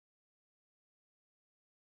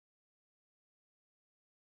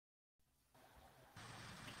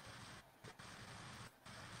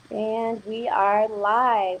And we are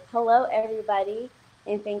live. Hello, everybody,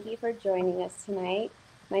 and thank you for joining us tonight.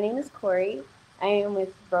 My name is Corey. I am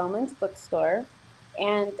with Vroman's Bookstore,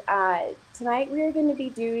 and tonight we are going to be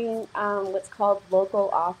doing what's called Local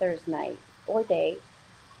Authors Night or Day.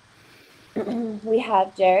 We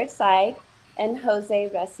have Seide and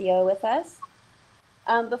Jose Recio with us.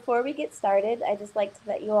 Before we get started, I'd just like to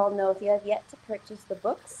let you all know if you have yet to purchase the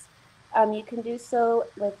books, you can do so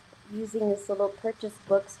with using this little purchase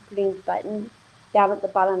books green button down at the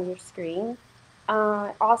bottom of your screen.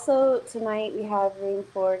 Also, tonight we have room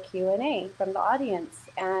for Q&A from the audience.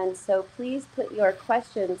 And so please put your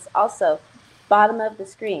questions also bottom of the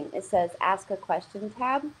screen. It says Ask a Question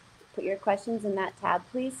tab. Put your questions in that tab,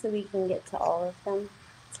 please, so we can get to all of them.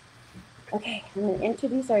 Okay, I'm going to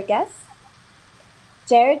introduce our guests.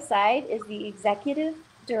 Seide is the Executive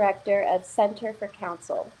Director of Center for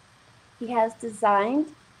Counsel. He has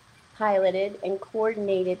designed, piloted, and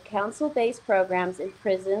coordinated council-based programs in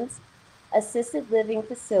prisons, assisted living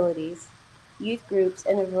facilities, youth groups,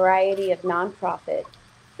 and a variety of nonprofit,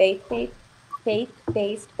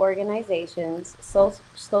 faith-based organizations,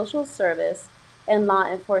 social service, and law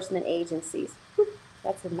enforcement agencies. Whew,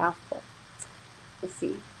 that's a mouthful. Let's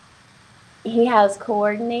see. He has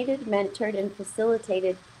coordinated, mentored, and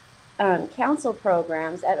facilitated council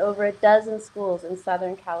programs at over a dozen schools in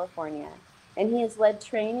Southern California. And he has led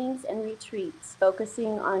trainings and retreats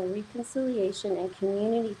focusing on reconciliation and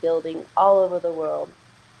community building all over the world.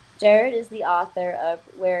 Jared is the author of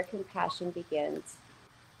Where Compassion Begins,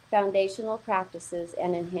 Foundational Practices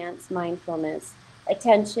and Enhanced Mindfulness,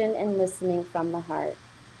 Attention and Listening from the Heart.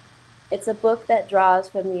 It's a book that draws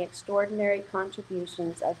from the extraordinary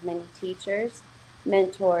contributions of many teachers,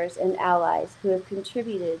 mentors, and allies who have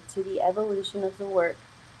contributed to the evolution of the work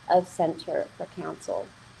of Center for Counsel.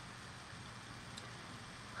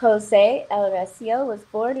 José Recio was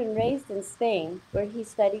born and raised in Spain, where he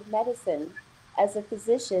studied medicine. As a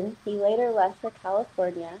physician, he later left for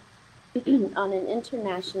California on an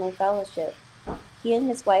international fellowship. He and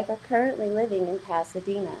his wife are currently living in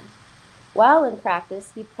Pasadena. While in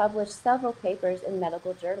practice, he published several papers in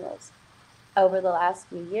medical journals. Over the last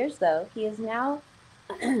few years, though, he has now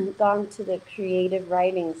gone to the creative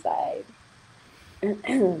writing side.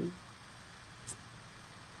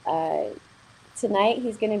 Tonight,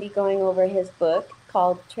 he's going to be going over his book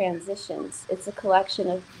called Transitions. It's a collection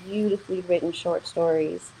of beautifully written short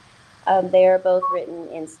stories. They are both written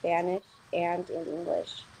in Spanish and in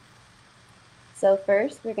English. So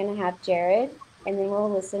first, we're going to have Jared, and then we'll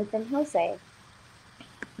listen from Jose.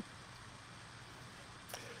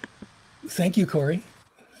 Thank you, Corey.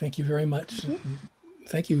 Thank you very much.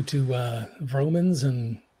 Thank you to Vromans,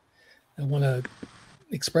 and I want to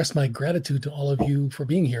express my gratitude to all of you for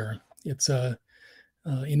being here. It's an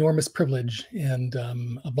enormous privilege and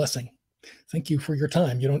a blessing. Thank you for your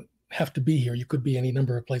time. You don't have to be here. You could be any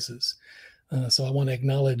number of places. So I want to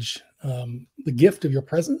acknowledge the gift of your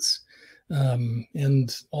presence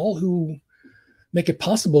and all who make it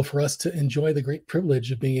possible for us to enjoy the great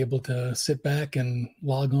privilege of being able to sit back and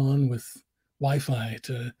log on with Wi-Fi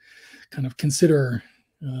to kind of consider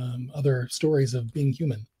other stories of being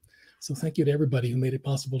human. So thank you to everybody who made it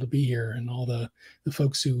possible to be here, and all the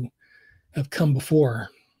folks who have come before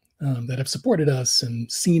that have supported us and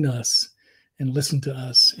seen us and listened to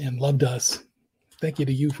us and loved us. Thank you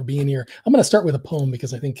to you for being here. I'm going to start with a poem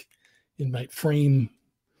because I think it might frame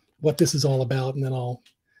what this is all about, and then I'll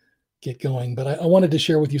get going. But I wanted to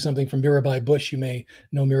share with you something from Mirabai Bush. You may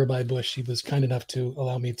know Mirabai Bush. She was kind enough to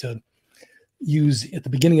allow me to use at the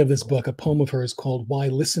beginning of this book a poem of hers called Why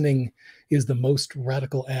Listening is the Most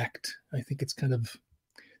Radical Act. I think it's kind of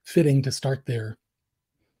fitting to start there.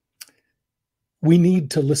 We need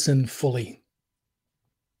to listen fully.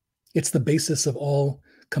 It's the basis of all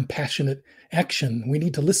compassionate action. We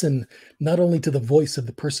need to listen not only to the voice of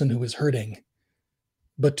the person who is hurting,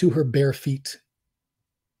 but to her bare feet,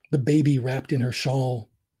 the baby wrapped in her shawl,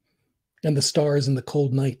 and the stars in the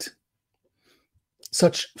cold night.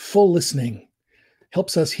 Such full listening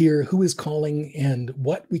helps us hear who is calling and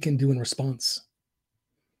what we can do in response.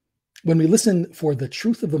 When we listen for the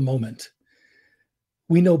truth of the moment,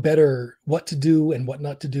 we know better what to do and what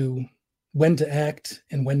not to do, when to act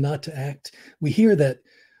and when not to act. We hear that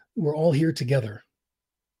we're all here together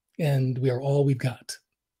and we are all we've got.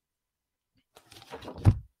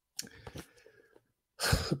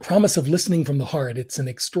 The promise of listening from the heart. It's an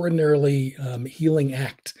extraordinarily healing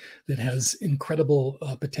act that has incredible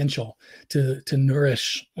potential to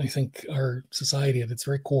nourish, I think, our society at its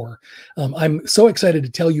very core. I'm so excited to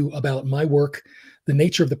tell you about my work the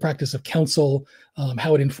nature of the practice of counsel,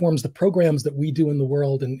 how it informs the programs that we do in the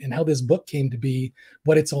world, and how this book came to be,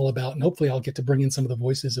 what it's all about. And hopefully I'll get to bring in some of the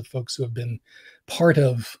voices of folks who have been part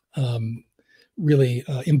of really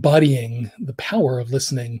embodying the power of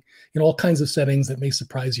listening in all kinds of settings that may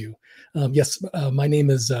surprise you. Yes, my name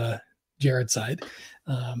is Jared Seide.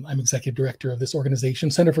 I'm executive director of this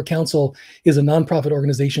organization. Center for Counsel is a nonprofit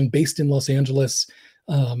organization based in Los Angeles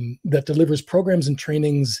that delivers programs and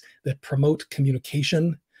trainings that promote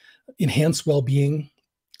communication, enhance well-being,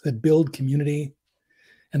 that build community,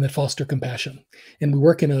 and that foster compassion. And we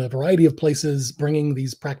work in a variety of places, bringing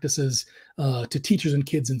these practices to teachers and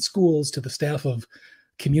kids in schools, to the staff of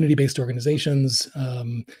community-based organizations,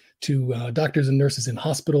 to doctors and nurses in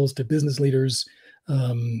hospitals, to business leaders,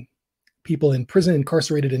 people in prison,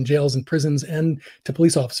 incarcerated in jails and prisons, and to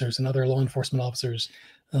police officers and other law enforcement officers.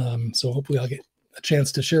 So hopefully I'll get a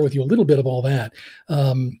chance to share with you a little bit of all that.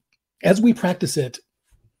 As we practice it,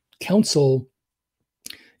 counsel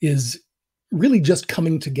is really just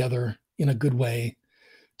coming together in a good way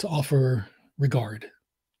to offer regard,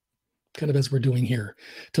 kind of as we're doing here,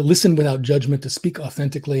 to listen without judgment, to speak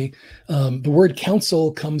authentically. The word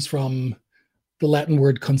counsel comes from the Latin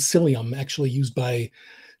word concilium, actually used by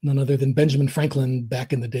none other than Benjamin Franklin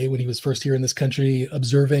back in the day when he was first here in this country,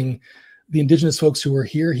 observing the indigenous folks who were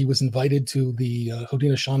here. He was invited to the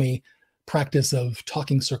Haudenosaunee practice of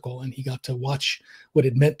talking circle, and he got to watch what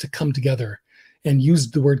it meant to come together, and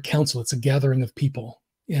used the word council. It's a gathering of people.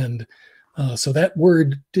 And so that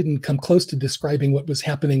word didn't come close to describing what was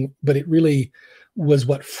happening, but it really was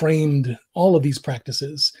what framed all of these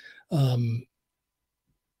practices.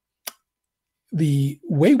 The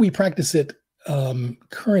way we practice it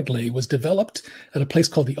currently was developed at a place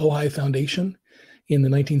called the Ojai Foundation in the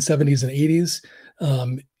 1970s and 80s.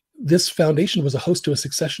 This foundation was a host to a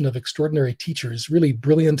succession of extraordinary teachers, really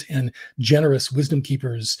brilliant and generous wisdom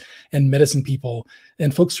keepers and medicine people,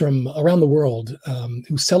 and folks from around the world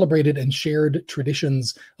who celebrated and shared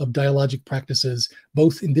traditions of dialogic practices,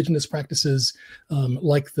 both indigenous practices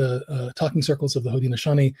like the talking circles of the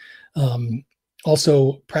Haudenosaunee,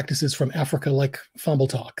 also practices from Africa like Fambal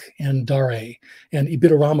Talk and Dare, and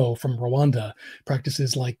Ibitaramo from Rwanda,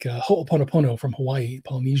 practices like Ho'oponopono from Hawaii,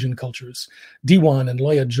 Polynesian cultures, Diwan and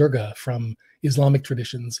Loya Jirga from Islamic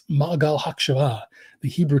traditions, Ma'agal Hakshava, the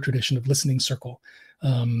Hebrew tradition of listening circle.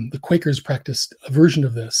 The Quakers practiced a version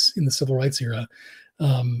of this in the civil rights era.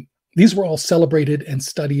 These were all celebrated and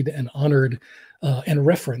studied and honored and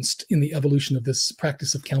referenced in the evolution of this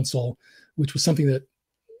practice of counsel, which was something that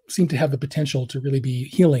seem to have the potential to really be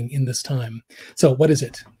healing in this time. So what is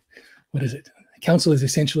it? What is it? Counsel is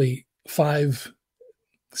essentially 5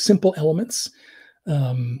 simple elements.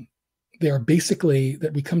 They are basically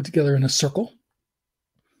that we come together in a circle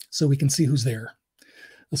so we can see who's there.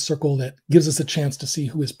 A circle that gives us a chance to see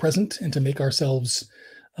who is present and to make ourselves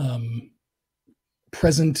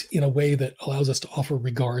present in a way that allows us to offer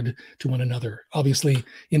regard to one another. Obviously,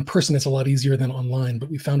 in person, it's a lot easier than online, but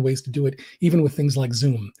we found ways to do it even with things like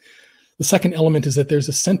Zoom. The second element is that there's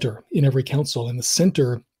a center in every council, and the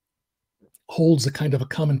center holds a kind of a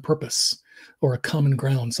common purpose or a common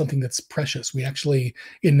ground, something that's precious. We actually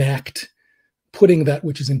enact putting that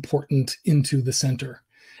which is important into the center.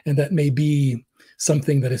 And that may be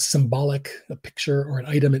something that is symbolic, a picture or an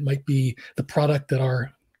item. It might be the product that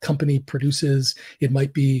our company produces. It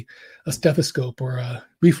might be a stethoscope or a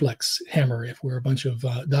reflex hammer if we're a bunch of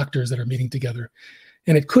doctors that are meeting together.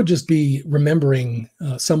 And it could just be remembering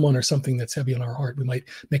someone or something that's heavy on our heart. We might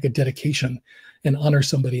make a dedication and honor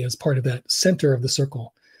somebody as part of that center of the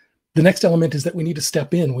circle. The next element is that we need to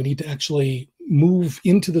step in. We need to actually move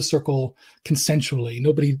into the circle consensually.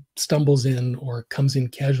 Nobody stumbles in or comes in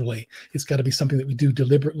casually. It's got to be something that we do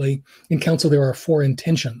deliberately. In counsel, there are 4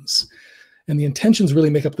 intentions. And the intentions really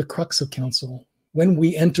make up the crux of counsel. When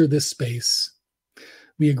we enter this space,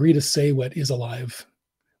 we agree to say what is alive.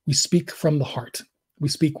 We speak from the heart. We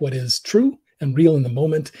speak what is true and real in the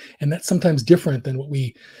moment. And that's sometimes different than what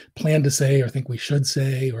we plan to say or think we should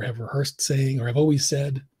say or have rehearsed saying or have always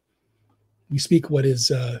said. We speak what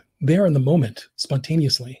is there in the moment,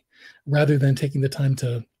 spontaneously, rather than taking the time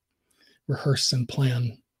to rehearse and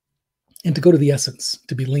plan and to go to the essence,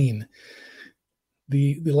 to be lean.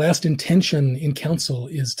 The last intention in counsel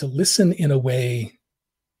is to listen in a way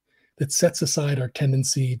that sets aside our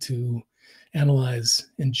tendency to analyze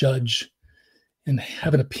and judge and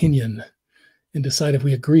have an opinion and decide if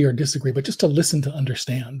we agree or disagree, but just to listen to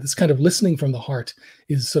understand. This kind of listening from the heart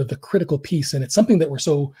is sort of the critical piece. And it's something that we're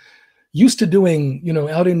so used to doing,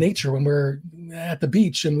 out in nature when we're at the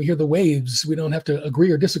beach and we hear the waves. We don't have to agree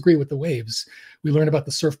or disagree with the waves. We learn about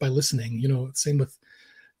the surf by listening, same with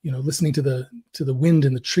listening to the wind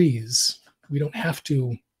in the trees. We don't have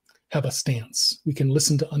to have a stance. We can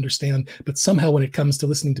listen to understand, but somehow when it comes to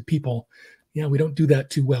listening to people, we don't do that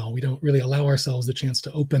too well. We don't really allow ourselves the chance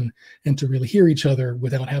to open and to really hear each other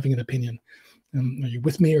without having an opinion. Are you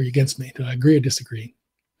with me or are you against me? Do I agree or disagree?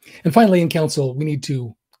 And finally, in council, we need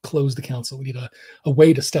to close the council. We need a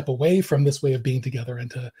way to step away from this way of being together and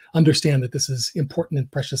to understand that this is important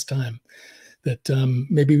and precious time, that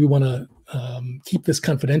maybe we want to keep this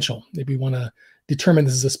confidential. Maybe we want to determine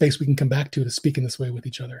this is a space we can come back to speak in this way with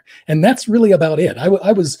each other. And that's really about it.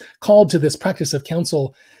 I was called to this practice of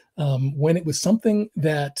counsel when it was something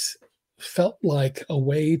that felt like a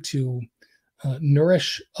way to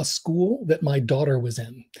nourish a school that my daughter was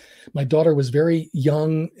in. My daughter was very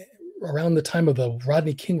young, around the time of the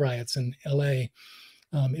Rodney King riots in LA.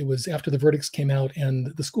 It was after the verdicts came out and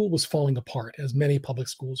the school was falling apart, as many public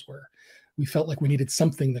schools were. We felt like we needed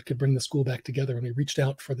something that could bring the school back together, and we reached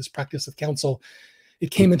out for this practice of counsel. It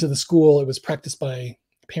came into the school. It was practiced by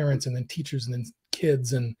parents and then teachers and then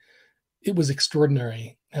kids, and it was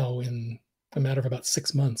extraordinary how in a matter of about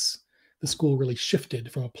 6 months, the school really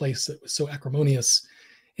shifted from a place that was so acrimonious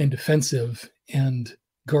and defensive and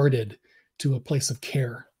guarded to a place of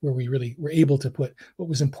care where we really were able to put what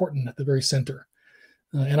was important at the very center.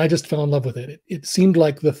 And I just fell in love with it. It seemed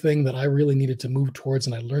like the thing that I really needed to move towards,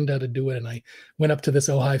 and I learned how to do it. And I went up to this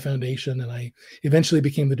Ojai Foundation, and I eventually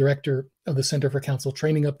became the director of the Center for Council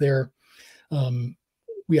Training up there.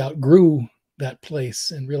 We outgrew that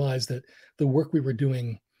place and realized that the work we were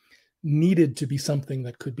doing needed to be something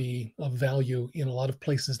that could be of value in a lot of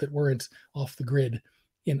places that weren't off the grid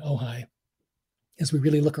in Ojai. As we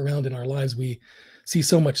really look around in our lives, we see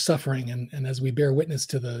so much suffering. And as we bear witness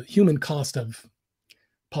to the human cost of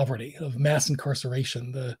poverty, of mass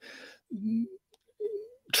incarceration, the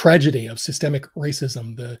tragedy of systemic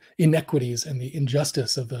racism, the inequities and the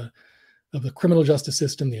injustice of the criminal justice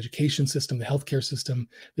system, the education system, the healthcare system,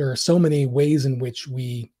 there are so many ways in which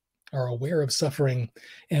we are aware of suffering,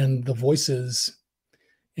 and the voices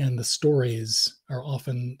and the stories are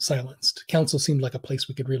often silenced. Council seemed like a place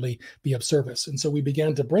we could really be of service. And so we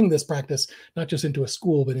began to bring this practice, not just into a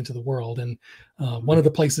school, but into the world. And one of the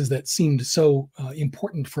places that seemed so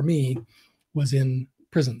important for me was in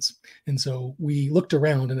prisons. And so we looked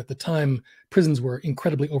around, and at the time, prisons were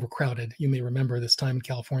incredibly overcrowded. You may remember this time in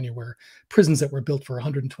California where prisons that were built for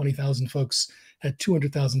 120,000 folks had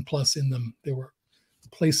 200,000 plus in them. There were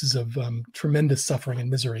places of tremendous suffering and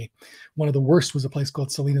misery. One of the worst was a place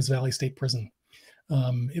called Salinas Valley State Prison.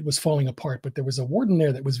 It was falling apart, but there was a warden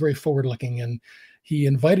there that was very forward-looking, and he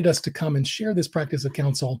invited us to come and share this practice of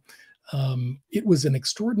counsel. It was an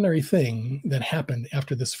extraordinary thing that happened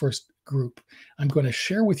after this first group. I'm going to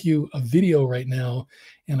share with you a video right now,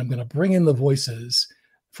 and I'm going to bring in the voices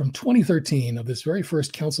from 2013 of this very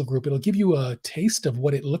first council group. It'll give you a taste of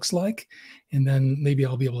what it looks like, and then maybe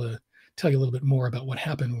I'll be able to tell you a little bit more about what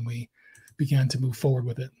happened when we began to move forward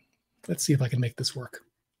with it. Let's see if I can make this work.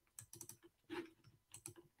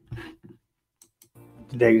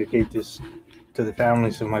 To dedicate this to the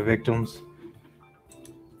families of my victims.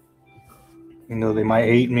 You know, they might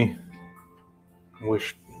hate me,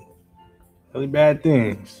 wish really bad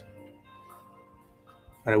things,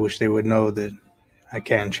 but I wish they would know that I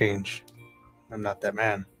can change. I'm not that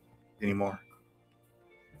man anymore.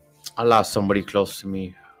 I lost somebody close to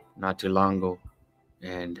me not too long ago,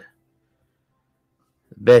 and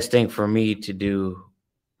the best thing for me to do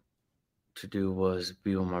was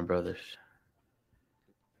be with my brothers,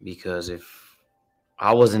 because if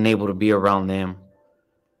I wasn't able to be around them,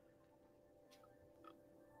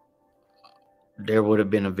 there would have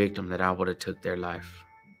been a victim that I would have took their life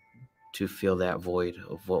to fill that void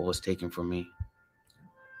of what was taken from me.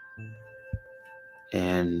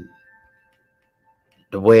 And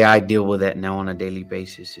the way I deal with that now on a daily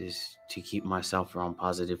basis is to keep myself around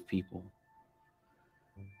positive people,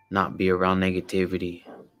 not be around negativity,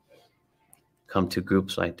 come to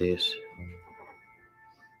groups like this,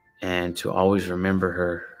 and to always remember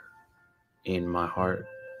her in my heart.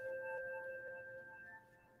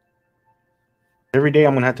 Every day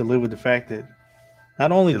I'm going to have to live with the fact that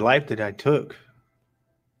not only the life that I took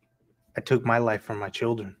my life from my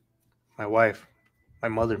children, my wife, my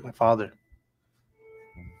mother, my father.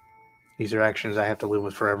 These are actions I have to live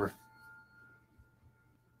with forever.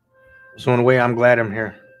 So in a way, I'm glad I'm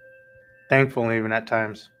here. Thankful even at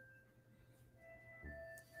times.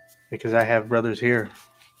 Because I have brothers here,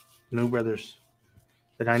 new brothers,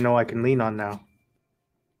 that I know I can lean on now.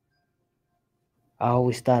 I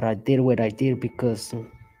always thought I did what I did because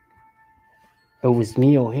it was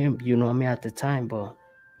me or him, you know what I mean, at the time. But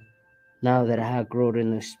now that I have grown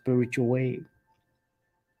in a spiritual way,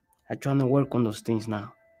 I trying to work on those things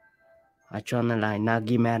now. I trying to like not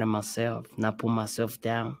get mad at myself, not put myself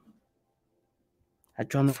down. I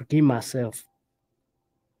trying to forgive myself.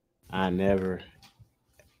 I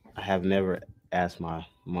have never asked my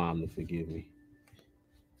mom to forgive me.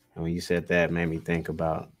 And when you said that, it made me think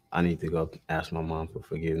about I need to go ask my mom for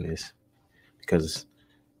forgiveness because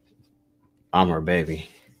I'm her baby,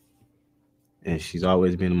 and she's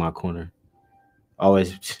always been in my corner,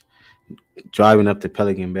 always driving up to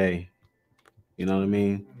Pelican Bay. You know what I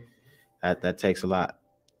mean? That takes a lot,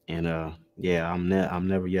 and yeah, I'm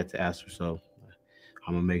never yet to ask her, so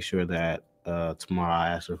I'm gonna make sure that tomorrow I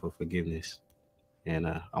ask her for forgiveness, and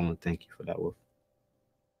I want to thank you for that, Wolf.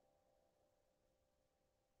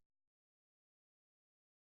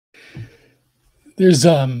 There's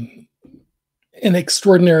an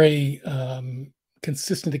extraordinary,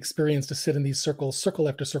 consistent experience to sit in these circles, circle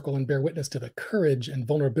after circle, and bear witness to the courage and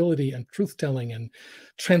vulnerability and truth-telling and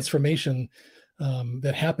transformation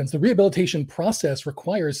that happens. The rehabilitation process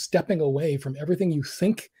requires stepping away from everything you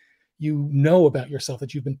think you know about yourself,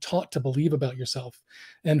 that you've been taught to believe about yourself.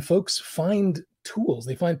 And folks find tools,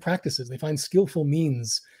 they find practices, they find skillful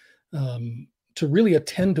means to really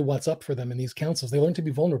attend to what's up for them in these councils. They learn to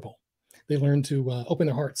be vulnerable. They learn to open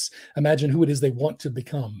their hearts, imagine who it is they want to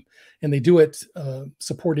become, and they do it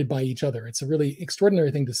supported by each other. It's a really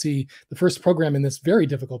extraordinary thing to see. The first program in this very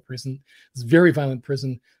difficult prison, this very violent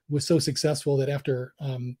prison, was so successful that after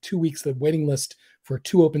 2 weeks, the waiting list for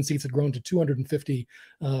 2 open seats had grown to 250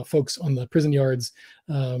 folks on the prison yards.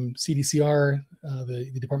 CDCR,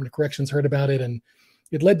 the Department of Corrections, heard about it, and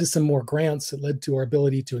it led to some more grants. It led to our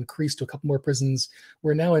ability to increase to a couple more prisons.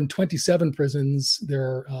 We're now in 27 prisons. There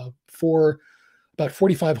are about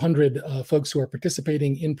 4,500 folks who are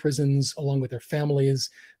participating in prisons along with their families.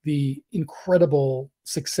 The incredible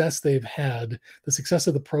success they've had, the success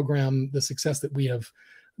of the program, the success that we have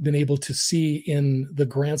been able to see in the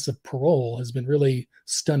grants of parole has been really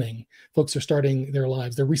stunning. Folks are starting their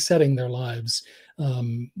lives, they're resetting their lives,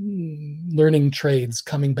 learning trades,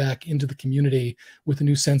 coming back into the community with a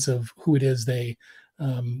new sense of who it is they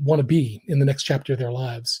want to be in the next chapter of their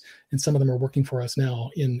lives. And some of them are working for us now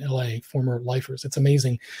in LA, former lifers. It's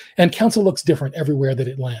amazing. And council looks different everywhere that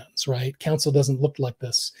it lands, right? Council doesn't look like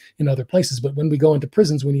this in other places, but when we go into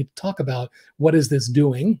prisons, we need to talk about what is this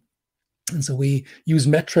doing? And so we use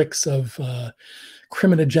metrics of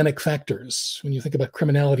criminogenic factors. When you think about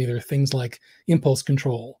criminality, there are things like impulse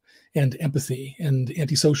control and empathy and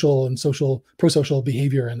antisocial and pro-social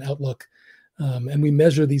behavior and outlook. And we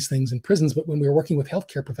measure these things in prisons, but when we're working with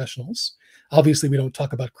healthcare professionals, obviously we don't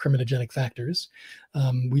talk about criminogenic factors.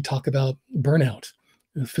 We talk about burnout,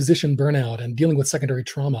 physician burnout, and dealing with secondary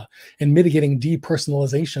trauma and mitigating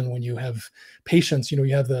depersonalization. When you have patients, you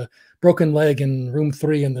have the broken leg in room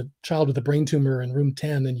 3 and the child with a brain tumor in room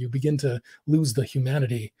 10, and you begin to lose the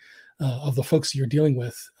humanity of the folks you're dealing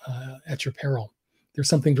with at your peril. There's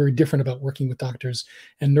something very different about working with doctors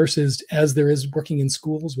and nurses, as there is working in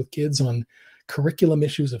schools with kids on curriculum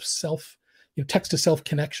issues of self, text to self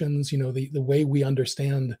connections, the way we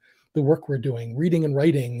understand the work we're doing. Reading and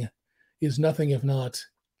writing is nothing if not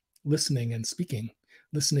listening and speaking,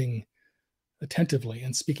 listening attentively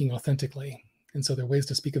and speaking authentically. And so there are ways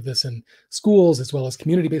to speak of this in schools as well as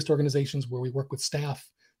community-based organizations where we work with staff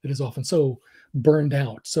that is often so burned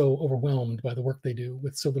out, so overwhelmed by the work they do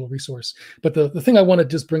with so little resource. But the thing I want to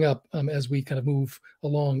just bring up as we kind of move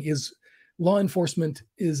along is law enforcement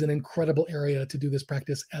is an incredible area to do this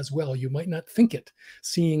practice as well. You might not think it,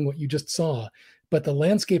 seeing what you just saw, but the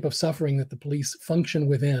landscape of suffering that the police function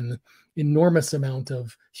within, enormous amount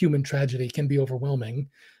of human tragedy, can be overwhelming.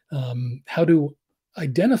 How to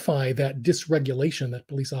identify that dysregulation that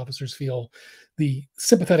police officers feel, the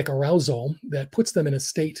sympathetic arousal that puts them in a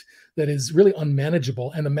state that is really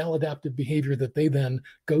unmanageable, and the maladaptive behavior that they then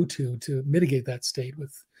go to mitigate that state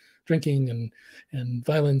with drinking and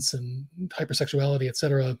violence and hypersexuality,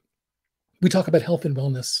 etc. We talk about health and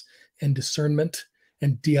wellness and discernment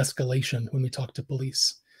and de-escalation when we talk to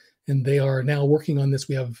police. And they are now working on this.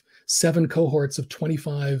 We have 7 cohorts of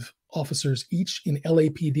 25 officers each in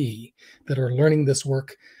LAPD that are learning this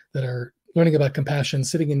work, that are learning about compassion,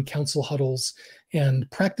 sitting in council huddles and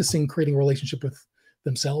practicing creating a relationship with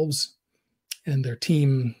themselves and their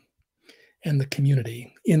team and the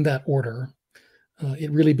community in that order.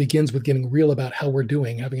 It really begins with getting real about how we're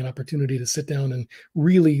doing, having an opportunity to sit down and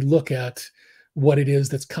really look at what it is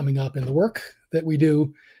that's coming up in the work that we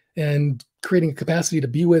do, and creating a capacity to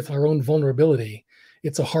be with our own vulnerability.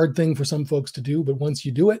 It's a hard thing for some folks to do, but once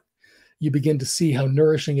you do it, you begin to see how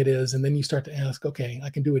nourishing it is. And then you start to ask, okay,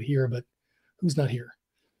 I can do it here, but who's not here?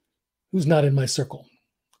 Who's not in my circle?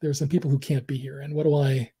 There are some people who can't be here. And what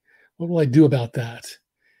What will I do about that?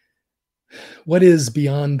 What is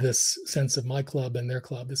beyond this sense of my club and their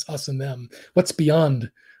club, this us and them? What's beyond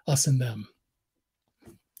us and them?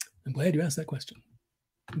 I'm glad you asked that question.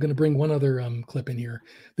 I'm going to bring one other clip in here.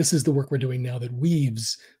 This is the work we're doing now that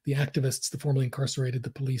weaves the activists, the formerly incarcerated, the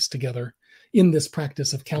police together in this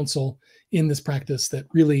practice of counsel, in this practice that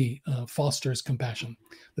really fosters compassion.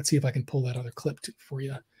 Let's see if I can pull that other clip for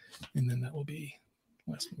you. And then that will be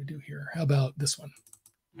the last one we do here. How about this one?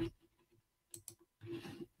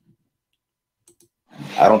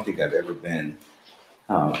 I don't think I've ever been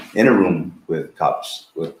in a room with cops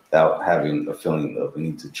without having a feeling of the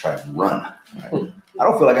need to try to run. Right? I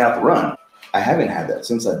don't feel like I have to run. I haven't had that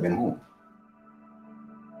since I've been home.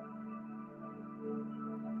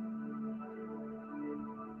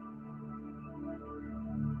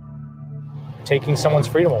 Taking someone's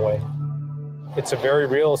freedom away. It's a very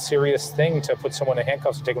real, serious thing to put someone in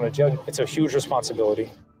handcuffs and take them to jail. It's a huge responsibility.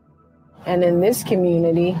 And in this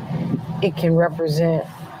community, it can represent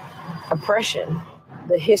oppression,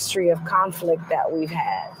 the history of conflict that we've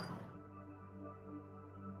had.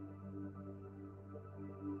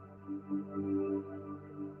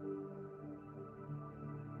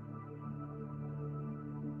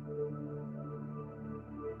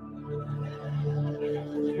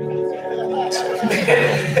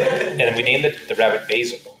 And we named the rabbit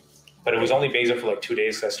Basil. But it was only Basil for like 2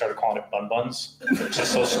 days, so I started calling it Bun Buns, which is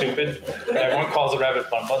so stupid. And everyone calls the rabbit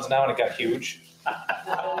Bun Buns now, and it got huge.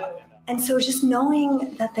 And so just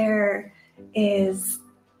knowing that there is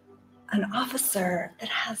an officer that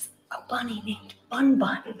has a bunny named Bun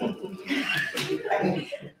Bun.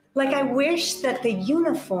 Like, I wish that the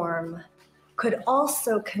uniform could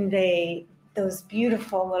also convey those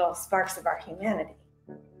beautiful little sparks of our humanity.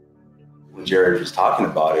 When Jared was talking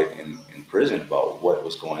about it in prison, about what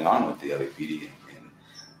was going on with the LAPD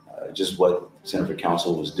and just what Center for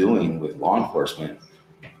Counsel was doing with law enforcement,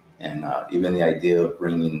 and even the idea of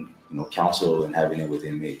bringing, counsel and having it with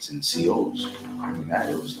inmates and COs. I mean,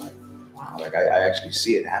 it was like, wow, like I actually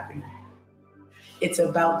see it happening. It's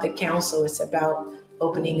about the counsel. It's about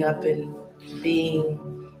opening up and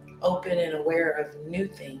being open and aware of new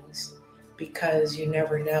things, because you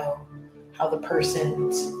never know how the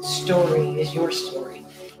person's story is your story.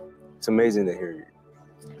 It's amazing to hear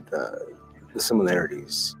the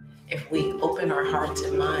similarities. If we open our hearts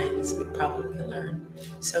and minds, we probably can learn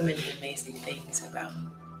so many amazing things about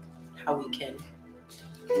how we can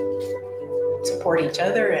support each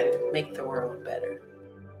other and make the world better.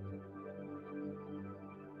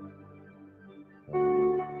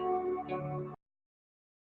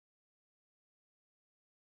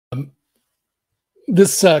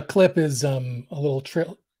 This clip is a little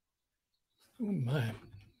trail. Oh my,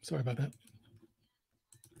 sorry about that.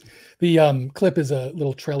 The clip is a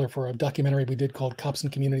little trailer for a documentary we did called Cops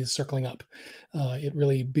and Communities Circling Up. It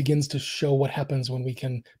really begins to show what happens when we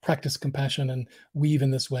can practice compassion and weave in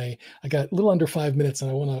this way. I got a little under 5 minutes and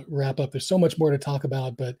I want to wrap up. There's so much more to talk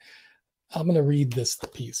about, but I'm going to read this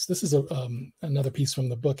piece. This is another piece from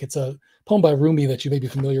the book. It's a poem by Rumi that you may be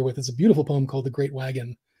familiar with. It's a beautiful poem called The Great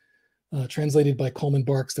Wagon, translated by Coleman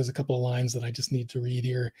Barks. There's a couple of lines that I just need to read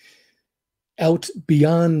here. Out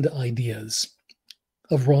beyond ideas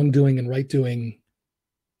of wrongdoing and right doing,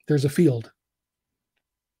 there's a field.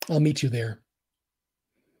 I'll meet you there.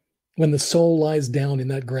 When the soul lies down in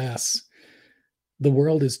that grass, the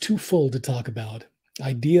world is too full to talk about.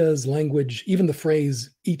 Ideas, language, even the phrase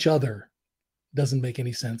each other doesn't make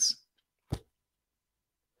any sense.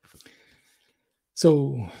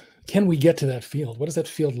 So can we get to that field? What does that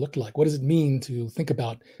field look like? What does it mean to think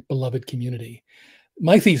about beloved community?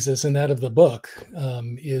 My thesis and that of the book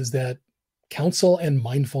is that counsel and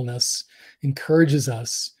mindfulness encourages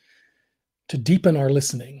us to deepen our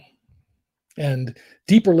listening. And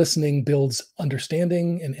deeper listening builds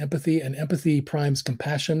understanding and empathy primes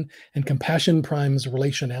compassion, and compassion primes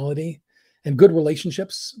relationality. And good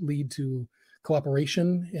relationships lead to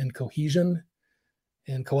cooperation and cohesion,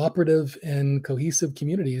 and cooperative and cohesive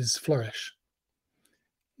communities flourish.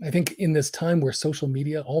 I think in this time where social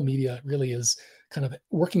media, all media really is kind of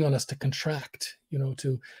working on us to contract,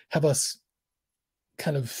 to have us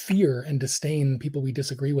kind of fear and disdain people we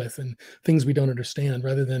disagree with and things we don't understand.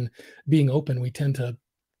 Rather than being open, we tend to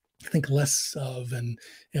think less of and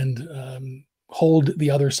hold the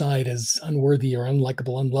other side as unworthy or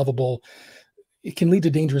unlikable, unlovable. It can lead to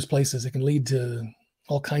dangerous places. It can lead to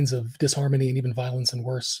all kinds of disharmony and even violence and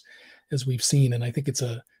worse, as we've seen. And I think it's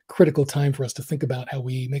a critical time for us to think about how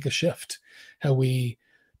we make a shift, how we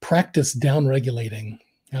practice down-regulating,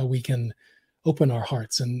 how we can open our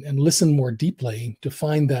hearts and listen more deeply to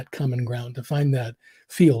find that common ground, to find that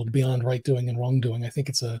field beyond right doing and wrongdoing. I think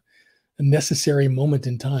it's a necessary moment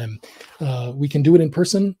in time. We can do it in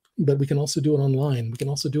person, but we can also do it online. We can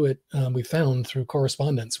also do it, we found, through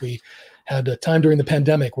correspondence. We had a time during the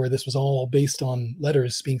pandemic where this was all based on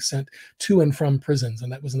letters being sent to and from prisons.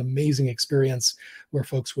 And that was an amazing experience where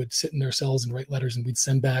folks would sit in their cells and write letters, and we'd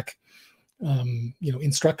send back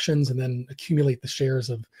instructions and then accumulate the shares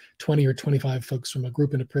of 20 or 25 folks from a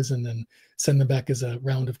group in a prison and send them back as a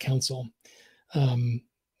round of counsel.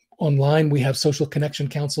 Online, we have social connection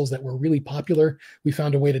councils that were really popular. We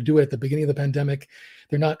found a way to do it at the beginning of the pandemic.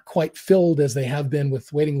 They're not quite filled as they have been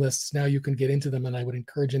with waiting lists. Now you can get into them, and I would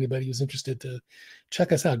encourage anybody who's interested to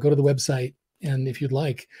check us out. Go to the website, and if you'd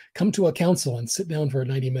like, come to a council and sit down for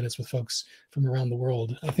 90 minutes with folks from around the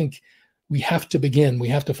world. I think we have to begin. We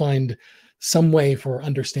have to find some way for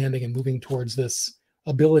understanding and moving towards this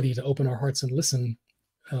ability to open our hearts and listen,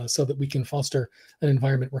 so that we can foster an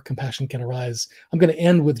environment where compassion can arise. I'm going to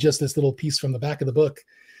end with just this little piece from the back of the book,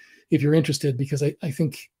 if you're interested, because I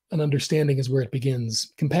think an understanding is where it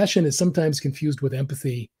begins. Compassion is sometimes confused with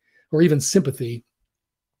empathy or even sympathy.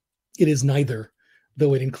 It is neither,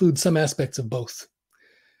 though it includes some aspects of both.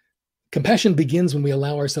 Compassion begins when we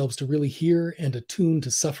allow ourselves to really hear and attune to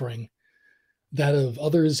suffering, that of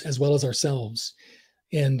others as well as ourselves.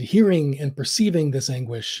 And hearing and perceiving this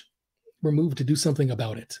anguish, we're moved to do something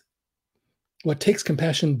about it. What takes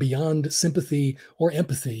compassion beyond sympathy or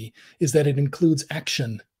empathy is that it includes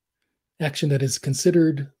action that is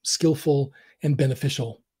considered, skillful, and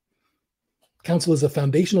beneficial. Counsel is a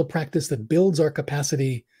foundational practice that builds our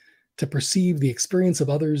capacity to perceive the experience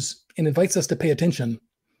of others and invites us to pay attention.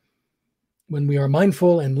 When we are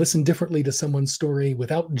mindful and listen differently to someone's story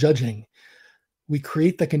without judging, we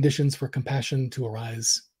create the conditions for compassion to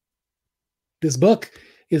arise. This book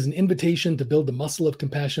is an invitation to build the muscle of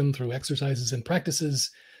compassion through exercises and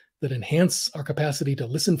practices that enhance our capacity to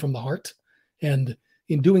listen from the heart, and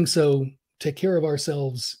in doing so, take care of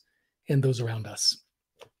ourselves and those around us.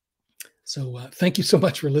 So thank you so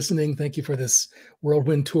much for listening. Thank you for this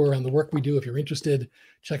whirlwind tour on the work we do. If you're interested,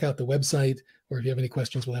 check out the website, or if you have any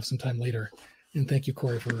questions, we'll have some time later. And thank you,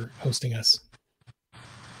 Corey, for hosting us.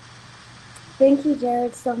 Thank you,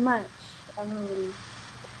 Jared, so much.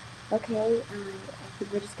 Okay, I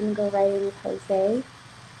think we're just going to go right in with Jose. So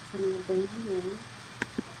I'm going to bring him in.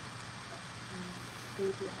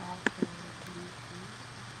 Thank you all for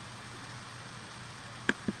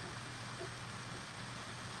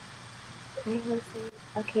coming. Hi, Jose.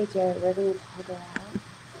 Okay, Jared, we're going to toggle out.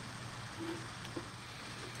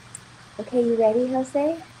 Okay, you ready,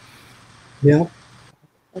 Jose? Yeah.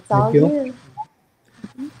 It's all you.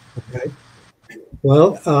 Okay.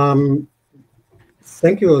 Well,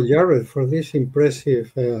 thank you, Jared, for this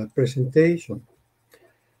impressive presentation.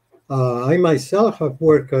 I myself have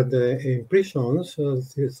worked in prisons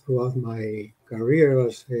throughout my career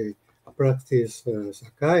as a practice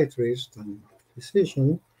psychiatrist and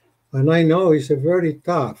physician, and I know it's a very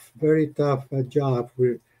tough job.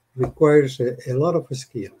 Requires a lot of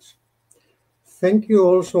skills. Thank you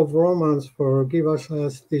also, Vroman, for giving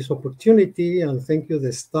us this opportunity, and thank you,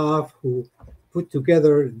 the staff who put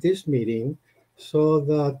together this meeting so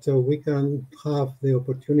that we can have the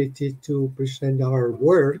opportunity to present our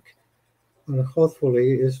work, and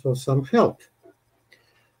hopefully it's of some help.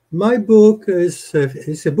 My book is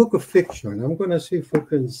a book of fiction. I'm going to see if we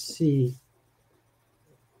can see.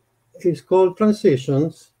 It's called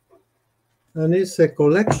Transitions, and it's a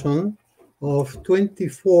collection of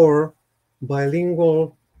 24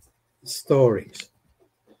 bilingual stories.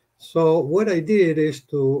 So what I did is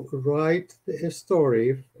to write a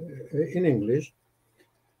story in English,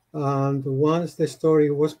 and once the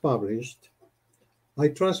story was published, I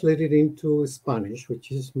translated into Spanish,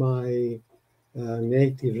 which is my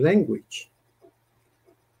native language.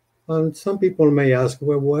 And some people may ask,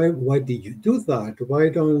 well, why did you do that? Why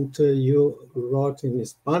don't you write in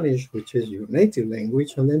Spanish, which is your native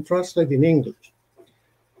language, and then translate in English?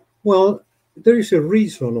 Well, there is a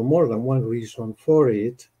reason, or more than one reason for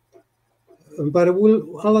it, but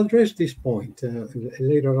I'll address this point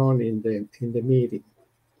later on in the meeting.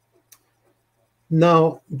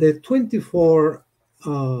 Now, the 24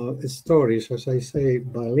 stories, as I say,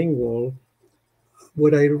 bilingual,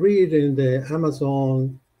 what I read in the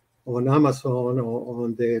Amazon or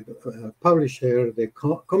on the publisher, the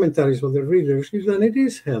commentaries of the readers, is that it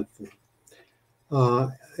is helpful.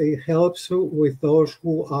 It helps with those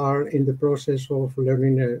who are in the process of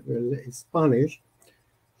learning Spanish,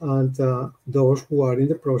 and those who are in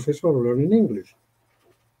the process of learning English.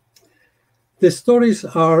 The stories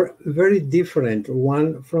are very different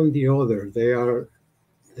one from the other.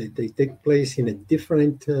 They take place in a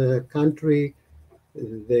different country,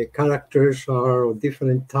 the characters are of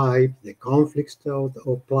different type, the conflicts or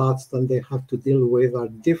plots that they have to deal with are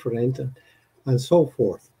different, and so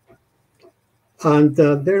forth. And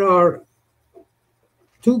there are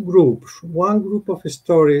two groups. One group of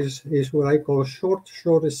stories is what I call short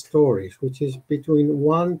stories, which is between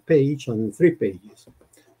 1 page and 3 pages,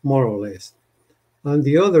 more or less. And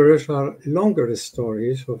the others are longer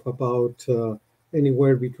stories of about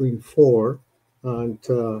anywhere between 4 and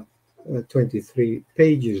 23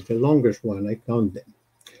 pages, the longest one, I count them.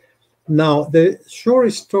 Now, the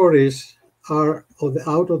short stories are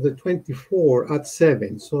out of the 24 at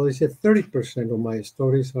 7. So it's 30% of my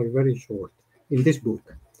stories are very short in this book.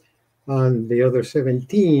 And the other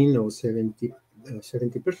 17 or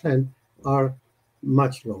 70% are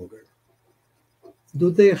much longer. Do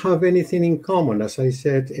they have anything in common? As I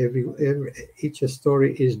said, each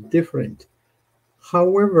story is different.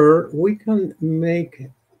 However, we can make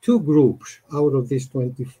two groups out of these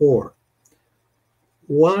 24.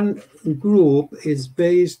 One group is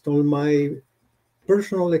based on my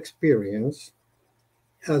personal experience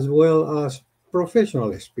as well as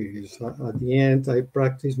professional experience. At the end, I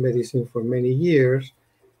practiced medicine for many years,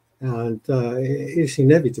 and it's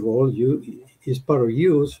inevitable. It's part of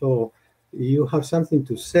you, so you have something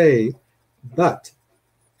to say. But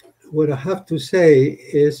what I have to say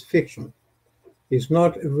is fiction. It's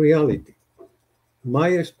not reality. My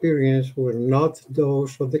experience were not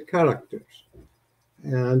those of the characters.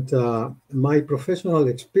 And my professional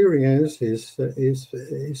experience is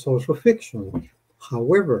also fiction.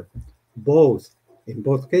 However, in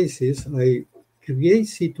both cases, I create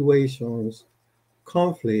situations,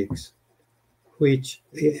 conflicts,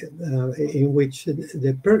 in which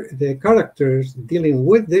the characters dealing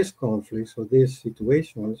with these conflicts or these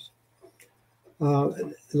situations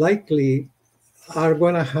likely are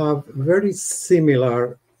going to have very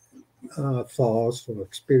similar thoughts or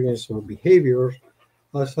experience or behaviors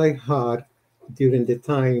as I had during the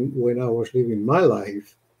time when I was living my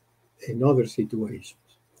life in other situations.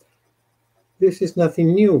 This is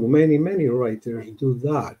nothing new. Many writers do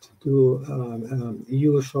that,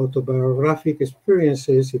 use autobiographic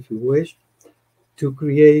experiences, if you wish, to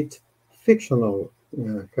create fictional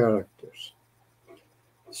characters.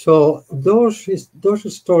 So those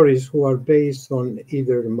stories who are based on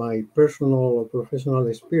either my personal or professional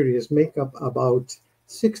experience make up about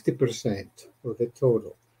 60% of the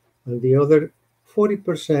total. And the other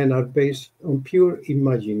 40% are based on pure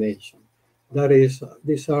imagination. That is,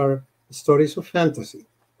 these are stories of fantasy.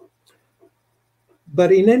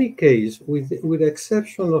 But in any case, with the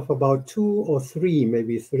exception of about 2 or 3,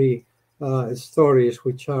 maybe 3 stories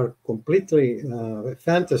which are completely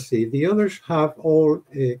fantasy, the others have all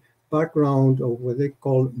a background of what they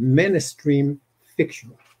call mainstream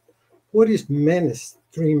fiction. What is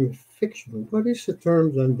mainstream fiction? What is a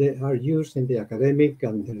term that they are used in the academic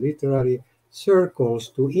and the literary circles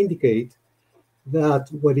to indicate that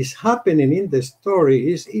what is happening in the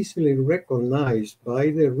story is easily recognized by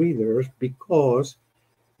the readers because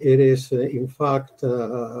it is, in fact,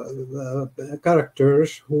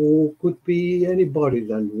 characters who could be anybody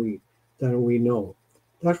than we know.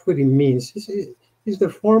 That's what it means. It's the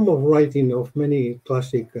form of writing of many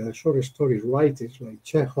classic short story writers like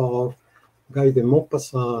Chekhov, Guy de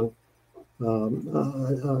Maupassant,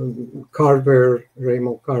 Carver,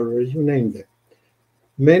 Raymond Carver, you name them.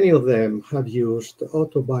 Many of them have used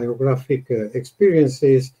autobiographic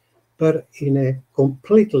experiences, but in a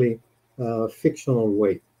completely fictional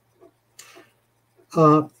way.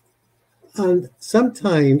 And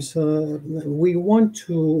sometimes we want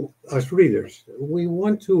to, as readers, we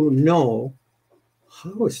want to know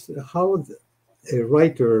how a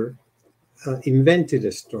writer invented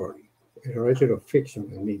a story, a writer of fiction,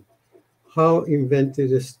 I mean, how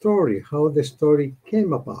invented a story, how the story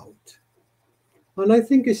came about. And I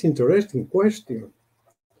think it's an interesting question.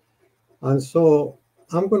 And so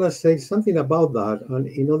I'm going to say something about that. And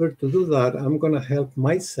in order to do that, I'm going to help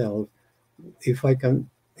myself, if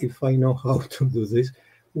I know how to do this,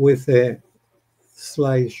 with a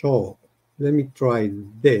slideshow. Let me try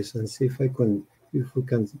this and see if we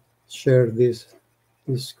can share this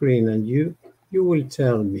screen, and you will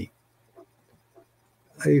tell me.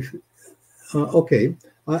 Okay.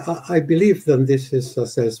 I believe that this is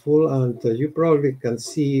successful, and you probably can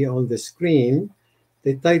see on the screen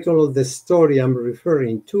the title of the story I'm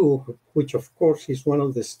referring to, which of course is one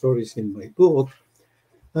of the stories in my book.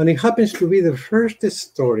 And it happens to be the first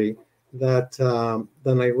story that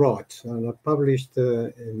I wrote, and I published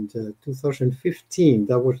in 2015.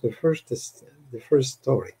 That was the first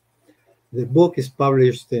story. The book is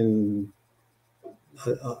published in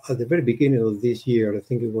at the very beginning of this year. I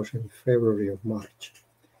think it was in February or March.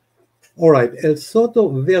 All right, El Soto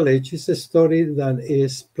village is a story that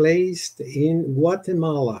is placed in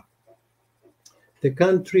Guatemala, the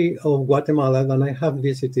country of Guatemala that I have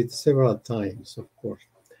visited several times, of course.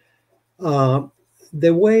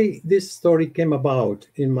 The way this story came about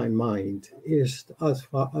in my mind is as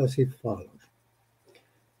it follows.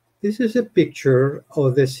 This is a picture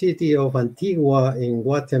of the city of Antigua in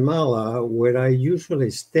Guatemala, where I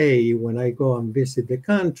usually stay when I go and visit the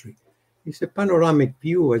country. It's a panoramic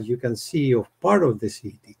view, as you can see, of part of the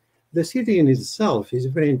city. The city in itself is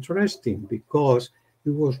very interesting because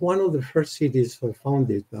it was one of the first cities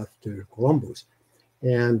founded after Columbus.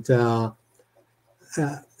 And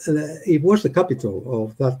it was the capital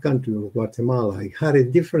of that country, of Guatemala. It had a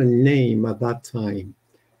different name at that time.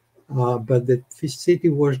 But the city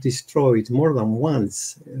was destroyed more than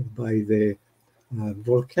once by the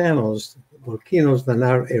volcanoes that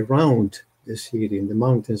are around the city, in the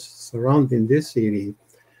mountains surrounding this city.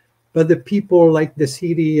 But the people like the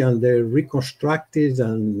city, and they reconstructed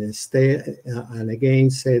and and again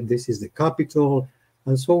said this is the capital,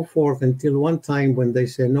 and so forth, until one time when they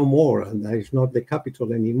said no more, and that is not the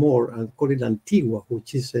capital anymore, and call it Antigua,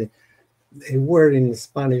 which is a word in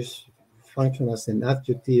Spanish function as an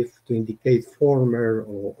adjective to indicate former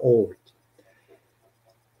or old.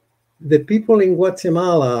 The people in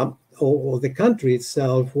Guatemala, or the country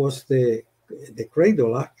itself, was the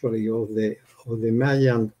cradle actually of the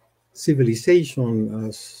Mayan civilization,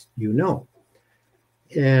 as you know,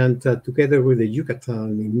 and together with the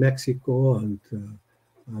Yucatan in Mexico and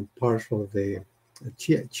parts of the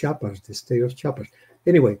Chiapas, the state of Chiapas.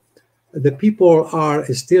 Anyway, the people are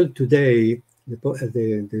still today.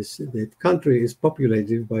 The country is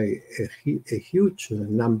populated by a huge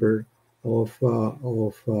number of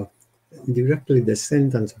directly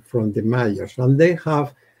descendants from the Mayas, and they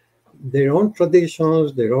have their own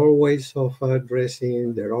traditions, their own ways of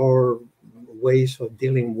dressing, their own ways of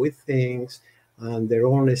dealing with things, and their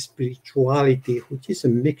own spirituality, which is a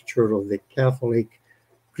mixture of the Catholic,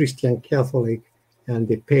 Christian Catholic, and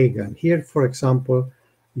the pagan. Here, for example,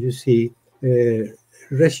 you see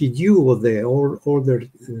residue of the older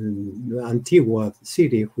Antigua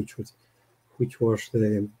city, which was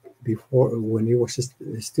the before, when it was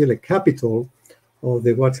still a capital of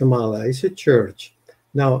the Guatemala, is a church.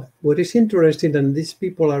 Now, what is interesting, and these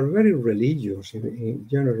people are very religious in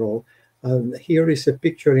general, and here is a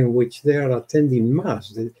picture in which they are attending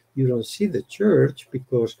mass. You don't see the church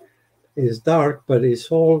because it's dark, but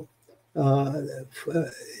it's all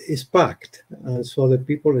is packed, and so the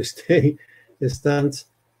people stand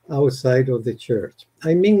outside of the church.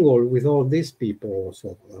 I mingle with all these people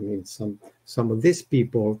also. I mean, some of these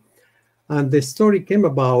people, and the story came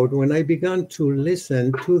about when I began to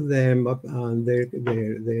listen to them and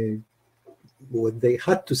what they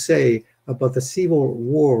had to say about the civil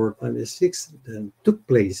war and that took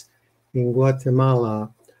place in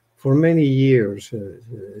Guatemala for many years,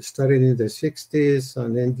 started in the 60s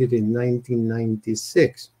and ended in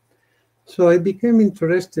 1996. So I became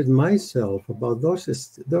interested myself about those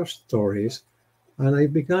stories, and I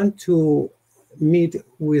began to meet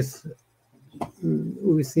with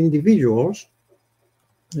individuals.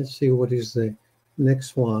 Let's see, what is the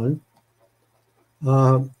next one?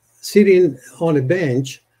 Sitting on a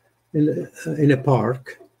bench in a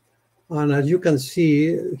park. And as you can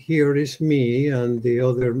see, here is me, and the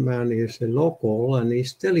other man is a local, and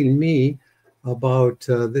he's telling me about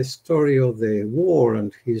the story of the war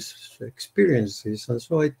and his experiences. And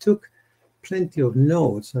so I took plenty of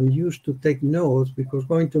notes. I'm used to take notes because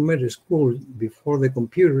going to medical school before the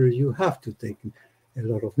computer, you have to take a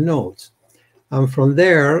lot of notes. And from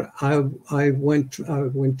there, I went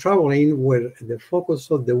traveling where the focus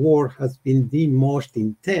of the war has been the most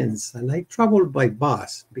intense. And I traveled by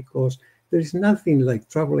bus because there is nothing like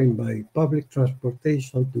traveling by public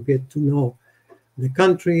transportation to get to know the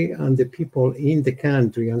country and the people in the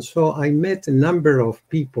country. And so I met a number of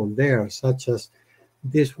people there, such as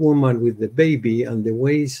this woman with the baby and the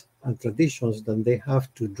ways and traditions that they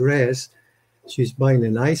have to dress. She's buying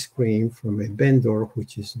an ice cream from a vendor,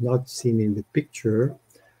 which is not seen in the picture,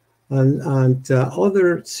 and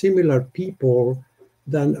other similar people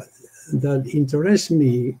that interest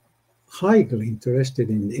me, highly interested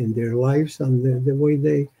in their lives and the way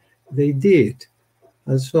they did.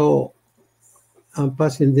 And so I'm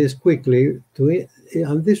passing this quickly to it.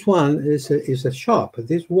 And this one is a shop.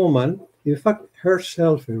 This woman, in fact,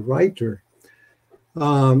 herself a writer,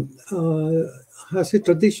 has a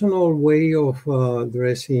traditional way of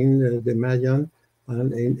dressing, the Mayan,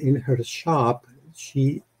 and in her shop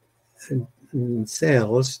she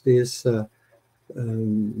sells this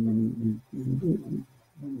um,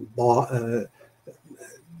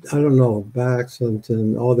 I don't know, bags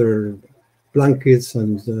and other blankets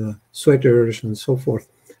and sweaters and so forth.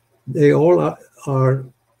 They all are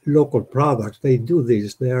local products. They do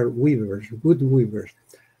this. They are weavers, good weavers.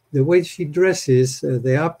 The way she dresses,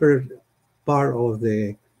 the upper part of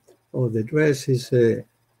the dress is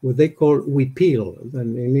what they call huipil.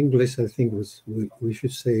 And in English, I think we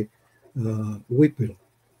should say huipil.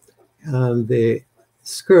 And the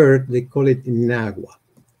skirt, they call it nagua.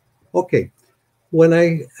 Okay. When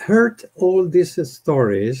I heard all these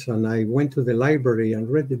stories and I went to the library and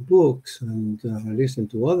read the books and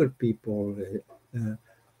listened to other people,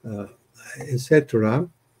 etc.,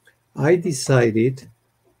 I decided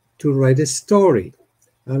to write a story.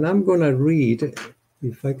 And I'm going to read,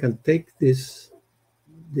 if I can take this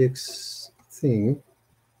thing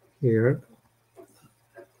here,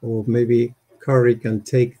 or maybe Curry can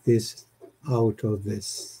take this out of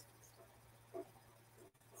this.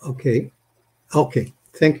 Okay. Okay,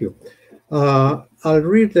 thank you. I'll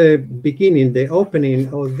read the beginning, the opening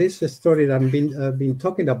of this story that I've been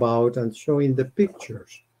talking about and showing the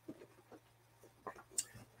pictures.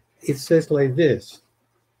 It says like this.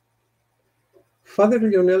 Father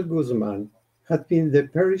Leonel Guzman had been the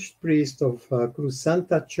parish priest of Cruz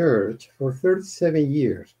Santa Church for 37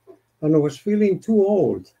 years and was feeling too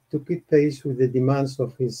old to keep pace with the demands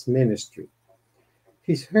of his ministry.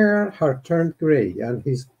 His hair had turned gray and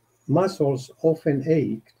his muscles often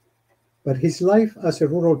ached, but his life as a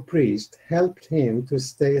rural priest helped him to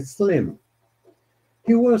stay slim.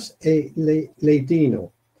 He was a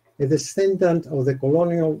Ladino, a descendant of the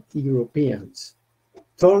colonial Europeans,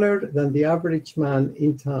 taller than the average man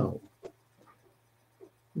in town.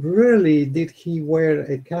 Rarely did he wear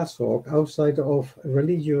a cassock outside of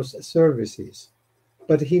religious services,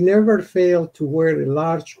 but he never failed to wear a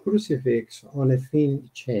large crucifix on a thin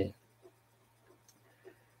chain.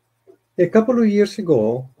 A couple of years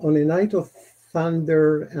ago, on a night of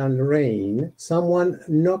thunder and rain, someone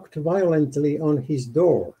knocked violently on his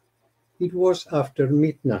door. It was after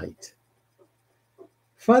midnight.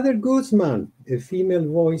 Father Guzman, a female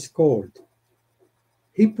voice called.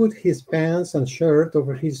 He put his pants and shirt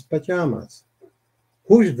over his pajamas.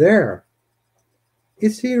 Who's there?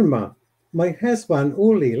 It's Irma. My husband,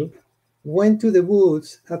 Ulil, went to the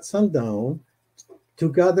woods at sundown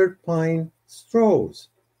to gather pine straws.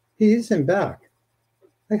 He isn't back.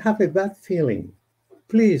 I have a bad feeling.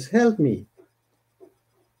 Please help me.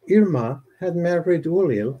 Irma had married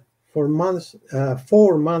Ulil 4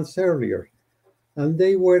 months earlier, and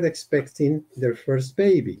they were expecting their first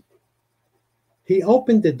baby. He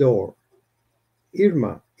opened the door.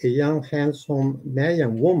 Irma, a young, handsome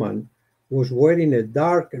Mayan woman, was wearing a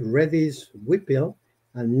dark reddish huipil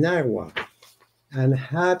and nagua and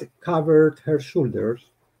had covered her shoulders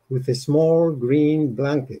with a small green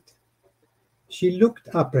blanket. She looked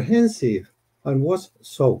apprehensive and was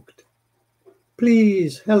soaked.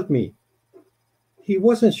 Please help me. He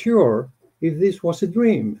wasn't sure if this was a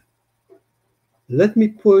dream. Let me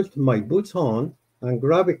put my boots on and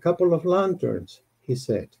grab a couple of lanterns, he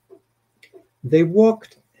said. They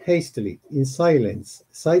walked hastily, in silence,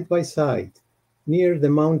 side by side, near the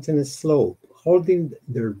mountain slope, holding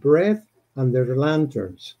their breath and their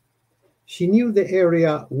lanterns. She knew the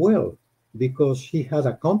area well because she had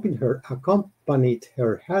accompanied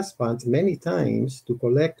her husband many times to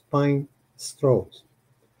collect pine straws.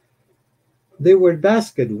 They were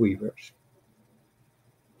basket weavers.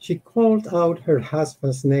 She called out her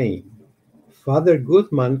husband's name. Father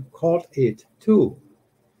Guzman called it too.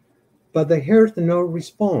 But they heard no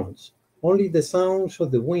response, only the sounds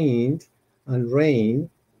of the wind and rain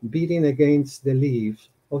beating against the leaves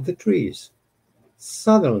of the trees.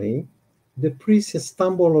 Suddenly, the priest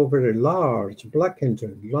stumbled over a large blackened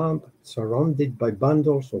lump surrounded by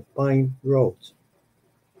bundles of pine rods.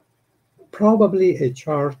 Probably a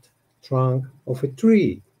charred trunk of a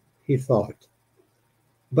tree, he thought.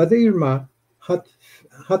 But Irma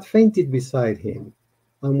had fainted beside him,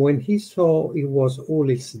 and when he saw it was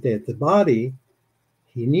Ulil's dead body,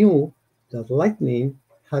 he knew that lightning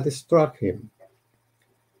had struck him.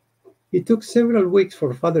 It took several weeks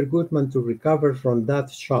for Father Guzman to recover from that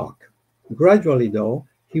shock. Gradually, though,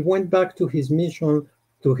 he went back to his mission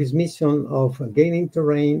of gaining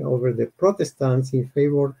terrain over the Protestants in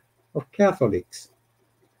favor of Catholics.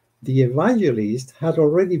 The evangelist had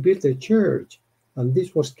already built a church, and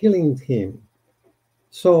this was killing him.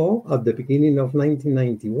 So, at the beginning of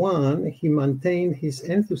 1991, he maintained his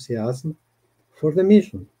enthusiasm for the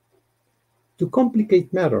mission. To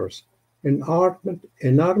complicate matters, an armed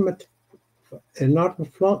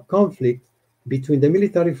conflict between the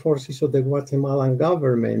military forces of the Guatemalan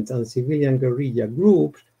government and civilian guerrilla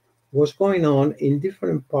groups was going on in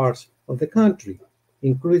different parts of the country,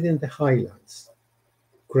 including the highlands,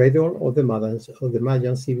 cradle of the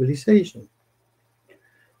Mayan civilization.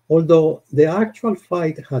 Although the actual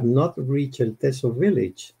fight had not reached El Teso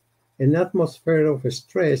village, an atmosphere of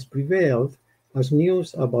stress prevailed as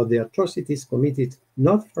news about the atrocities committed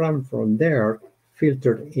not far from there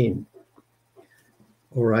filtered in.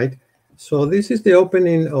 All right, so this is the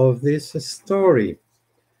opening of this story.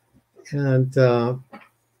 And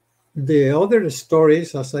the other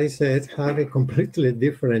stories, as I said, have a completely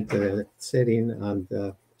different setting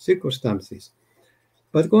and circumstances.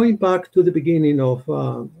 But going back to the beginning of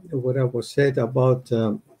what I was said about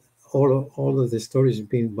all of the stories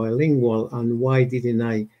being bilingual and why didn't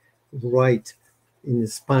I write in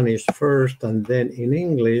Spanish first and then in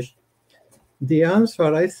English, the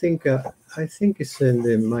answer I think is in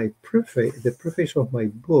the preface of my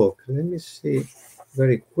book. Let me see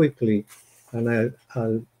very quickly, and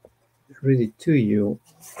I'll read it to you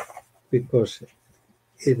because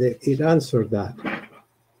it answers that.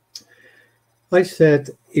 I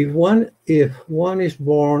said, if one is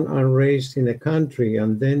born and raised in a country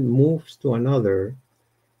and then moves to another,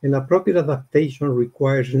 an appropriate adaptation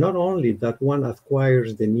requires not only that one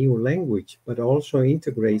acquires the new language, but also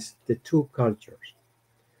integrates the two cultures.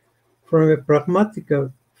 From a pragmatic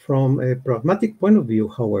point of view,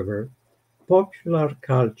 however, popular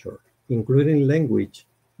culture, including language,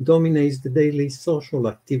 dominates the daily social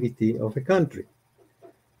activity of a country.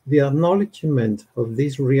 The acknowledgement of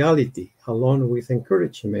this reality, along with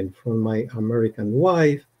encouragement from my American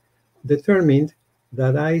wife, determined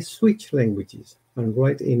that I switch languages and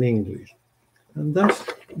write in English. And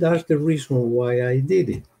that's the reason why I did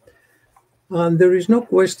it. And there is no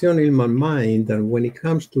question in my mind that when it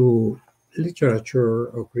comes to literature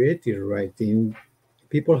or creative writing,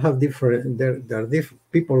 people have there are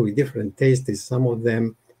people with different tastes. Some of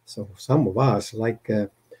us like to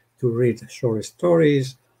read short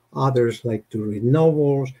stories, others like to read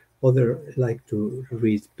novels, others like to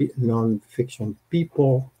read non-fiction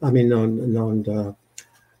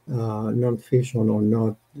non-fiction or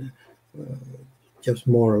not just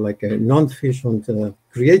more like a non-fiction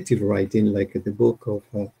creative writing, like the book of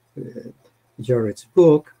Jared's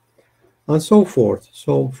book, and so forth.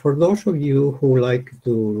 So for those of you who like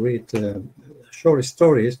to read short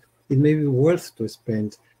stories, it may be worth to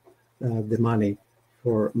spend the money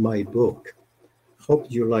for my book. Hope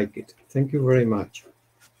you like it. Thank you very much.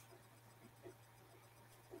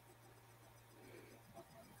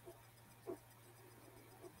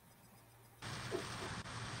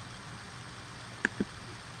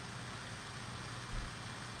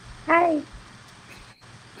 Hi.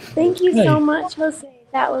 Thank you so much, Jose.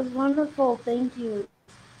 That was wonderful. Thank you.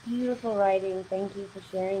 Beautiful writing. Thank you for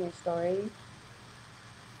sharing your story.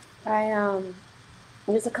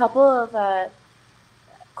 There's a couple of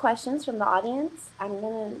questions from the audience. I'm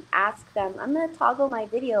gonna ask them. I'm gonna toggle my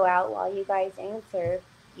video out while you guys answer, if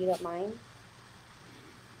you don't mind.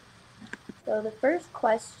 So the first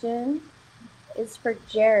question is for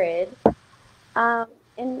Jared.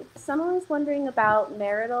 And someone was wondering about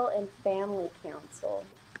marital and family counsel.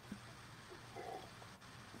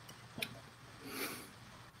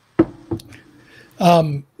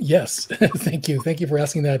 Yes, thank you. Thank you for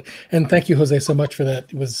asking that. And thank you, Jose, so much for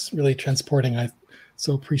that. It was really transporting. I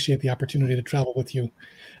so appreciate the opportunity to travel with you.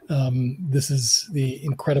 This is the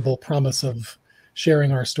incredible promise of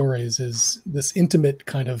sharing our stories, is this intimate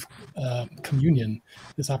kind of communion,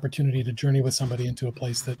 this opportunity to journey with somebody into a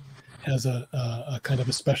place that has a kind of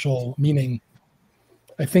a special meaning.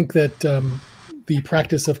 I think that the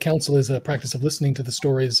practice of counsel is a practice of listening to the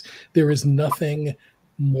stories. There is nothing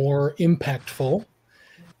more impactful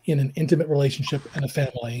in an intimate relationship and a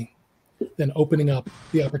family than opening up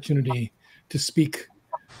the opportunity to speak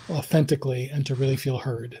authentically and to really feel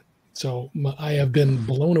heard. So I have been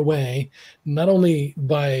blown away, not only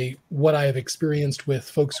by what I have experienced with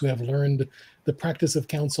folks who have learned the practice of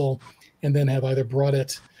counsel and then have either brought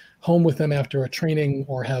it home with them after a training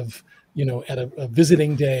or have, at a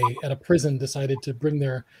visiting day at a prison decided to bring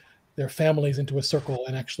their families into a circle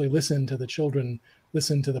and actually listen to the children,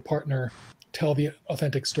 listen to the partner, tell the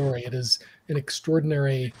authentic story. It is an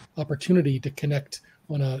extraordinary opportunity to connect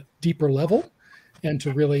on a deeper level and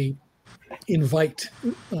to really invite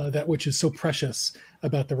that which is so precious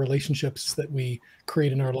about the relationships that we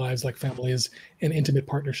create in our lives, like families and intimate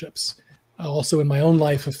partnerships. Also in my own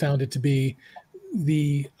life have found it to be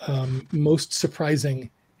the most surprising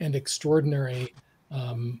and extraordinary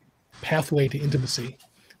pathway to intimacy.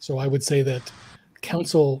 So I would say that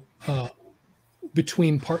counsel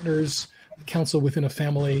between partners counsel within a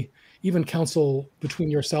family, even counsel between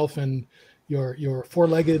yourself and your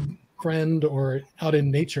four-legged friend or out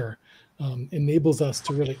in nature, enables us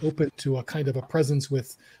to really open to a kind of a presence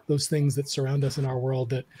with those things that surround us in our world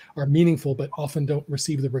that are meaningful, but often don't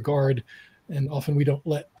receive the regard, and often we don't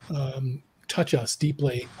let touch us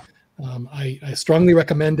deeply. I strongly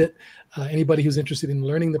recommend it. Anybody who's interested in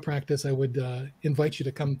learning the practice, I would invite you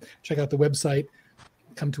to come check out the website,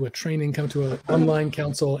 come to a training, come to an online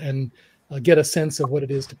council, and get a sense of what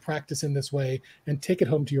it is to practice in this way, and take it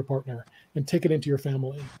home to your partner and take it into your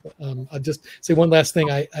family. I'll just say one last thing.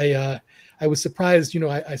 I was surprised,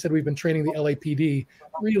 I said we've been training the LAPD,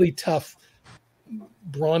 really tough,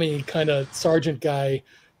 brawny kind of sergeant guy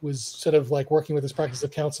was sort of like working with his practice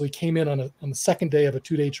of counsel. He came in on the second day of a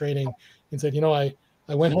 2-day training and said, I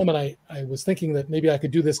went home and I was thinking that maybe I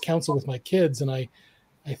could do this counsel with my kids. And I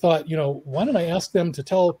thought, why don't I ask them to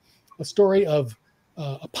tell a story of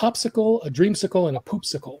a popsicle, a dreamsicle, and a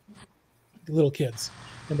poopsicle, little kids.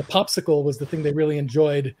 And the popsicle was the thing they really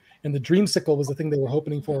enjoyed, and the dreamsicle was the thing they were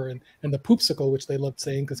hoping for, and the poopsicle, which they loved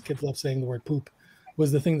saying because kids love saying the word poop,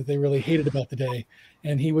 was the thing that they really hated about the day.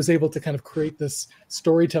 And he was able to kind of create this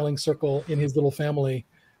storytelling circle in his little family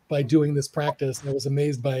by doing this practice. And I was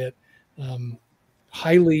amazed by it.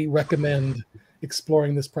 Highly recommend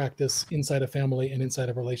exploring this practice inside a family and inside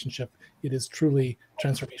a relationship. It is truly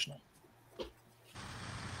transformational.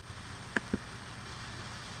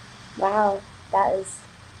 Wow, this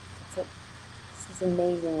is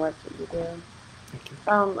amazing work that you do. Thank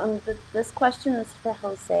you. This question is for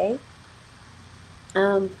Jose.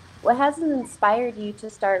 What has inspired you to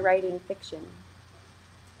start writing fiction?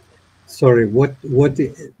 Sorry, what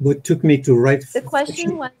took me to write The question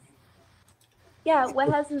fiction? was, what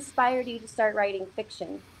has inspired you to start writing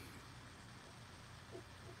fiction?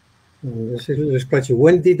 Let's scratch it.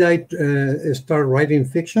 When did I start writing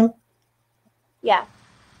fiction? Yeah.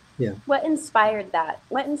 Yeah. What inspired that?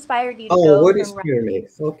 What inspired you to Oh, go what from inspired me? writing,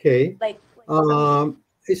 Okay.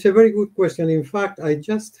 It's a very good question. In fact, I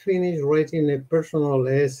just finished writing a personal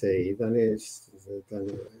essay that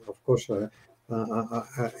of course,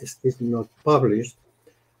 it's not published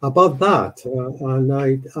about that. And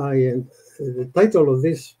the title of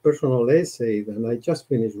this personal essay that I just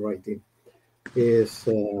finished writing is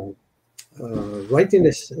writing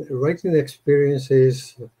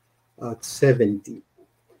experiences at 70.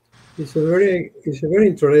 It's a very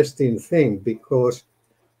interesting thing because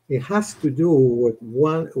it has to do with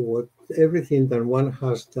everything that one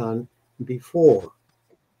has done before.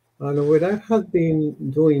 And what I have been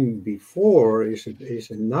doing before is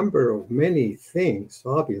a number of many things,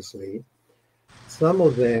 obviously. Some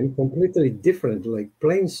of them completely different, like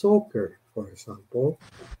playing soccer, for example,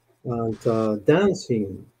 and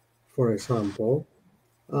dancing, for example,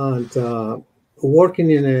 and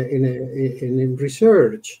working in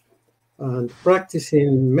research and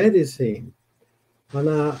practicing medicine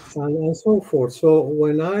and so forth. So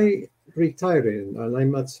when I retired, and I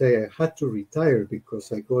must say I had to retire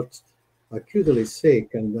because I got acutely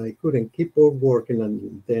sick and I couldn't keep on working,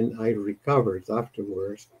 and then I recovered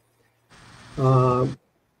afterwards.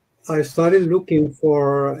 I started looking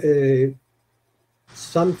for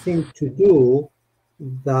something to do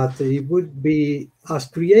that it would be as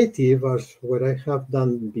creative as what I have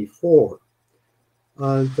done before.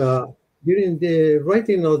 And during the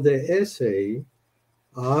writing of the essay,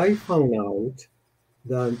 I found out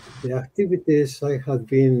that the activities I had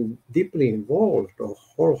been deeply involved or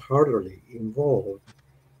wholeheartedly involved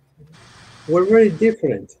were very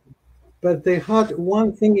different, but they had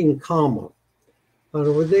one thing in common.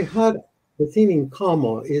 And what they had, the thing in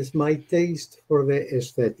common is my taste for the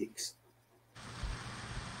aesthetics.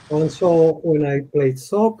 And so when I played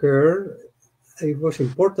soccer, it was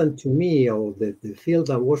important to me, or the field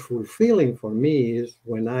that was fulfilling for me is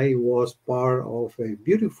when I was part of a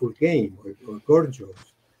beautiful game or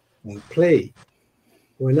gorgeous play.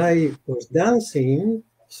 When I was dancing,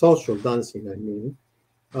 social dancing, I mean,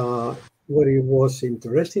 what it was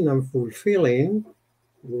interesting and fulfilling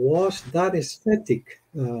was that aesthetic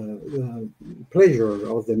pleasure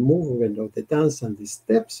of the movement of the dance and the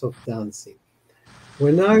steps of dancing.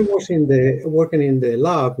 When I was working in the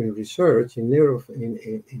lab in research in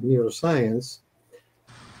neuroscience,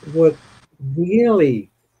 what really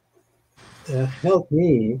helped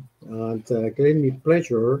me and gave me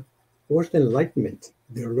pleasure was the enlightenment,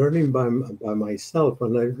 the learning by myself.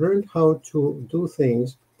 And I learned how to do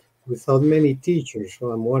things without many teachers.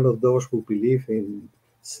 So I'm one of those who believe in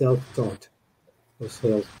self-taught or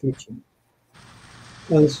self-teaching.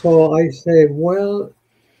 And so I say, well,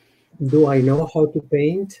 do I know how to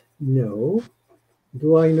paint? No.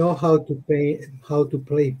 Do I know how to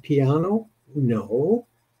play piano? No.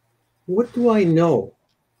 What do I know?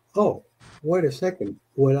 Oh, wait a second.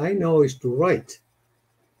 What I know is to write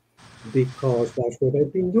because that's what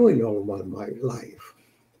I've been doing all my life.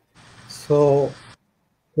 So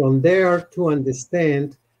from there to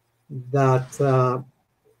understand that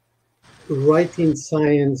writing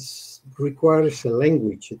science requires a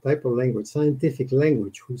language, a type of language, scientific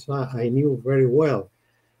language, which I knew very well.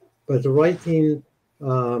 But writing,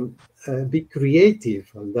 be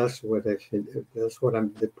creative, and that's what I think. That's what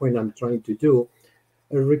the point I'm trying to do.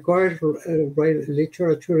 Requires write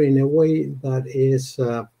literature in a way that is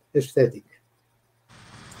aesthetic,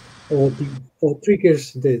 or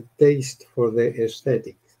triggers the taste for the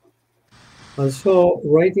aesthetic. And so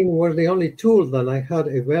writing was the only tool that I had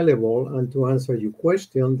available. And to answer your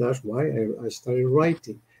question, that's why I started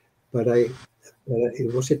writing. But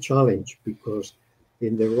it was a challenge because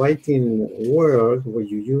in the writing world, what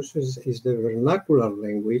you use is the vernacular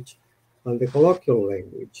language and the colloquial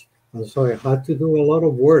language. And so I had to do a lot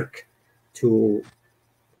of work to,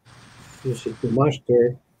 to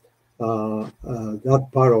master that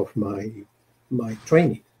part of my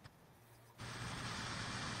training.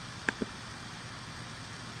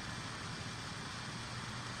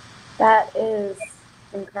 That is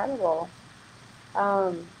incredible.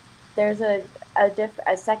 There's a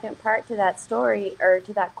second part to that story, or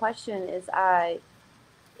to that question, is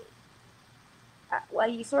well,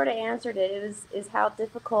 you sort of answered it. Is how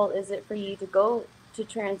difficult is it for you to go to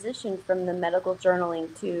transition from the medical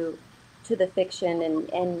journaling to the fiction,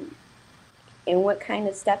 and what kind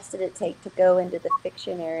of steps did it take to go into the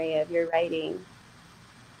fiction area of your writing?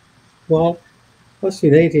 Well,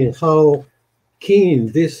 fascinating how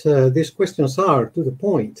keen these questions are, to the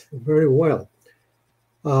point. Very well.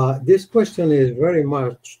 This question is very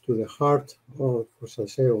much to the heart of, as I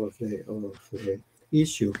say, of the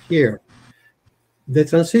issue here. The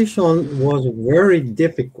transition was very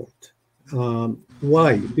difficult.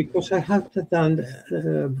 Why? Because I had done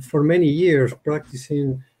for many years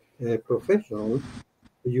practicing profession.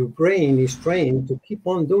 Your brain is trained to keep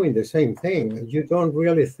on doing the same thing. You don't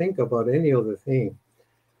really think about any other thing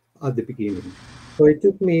at the beginning. So it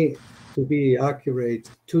took me, to be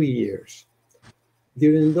accurate, 2 years.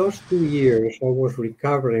 During those 2 years, I was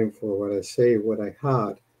recovering for what I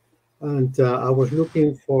had. And I was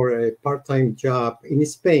looking for a part-time job in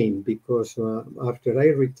Spain because after I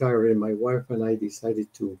retired, my wife and I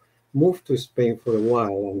decided to move to Spain for a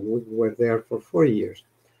while, and we were there for 4 years.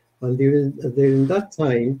 And during that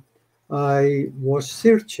time, I was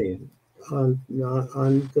searching, and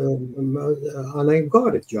I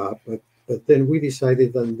got a job, but then we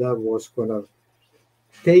decided that was going to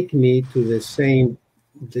take me to the same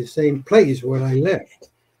place where I left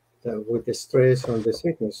with the stress and the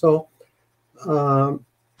sickness. So um,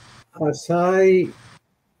 as I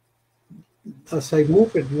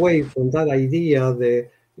moved away from that idea,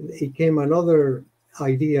 it came another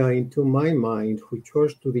idea into my mind, which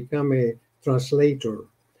was to become a translator,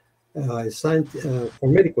 a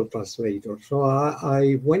medical translator. So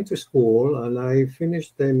I went to school and I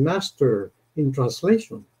finished a master in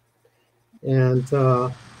translation. And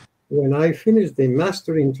when I finished the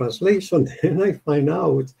master in translation, then I find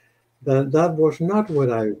out that was not what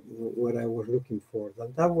I was looking for.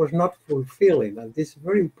 That was not fulfilling. And this is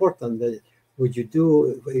very important, that what you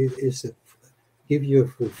do is give you a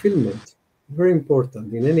fulfillment. Very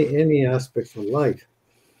important in any aspect of life.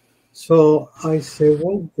 So I say,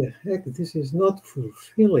 what the heck? This is not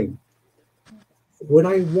fulfilling. What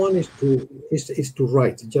I want is to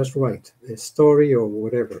write, just write a story or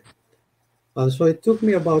whatever. And so it took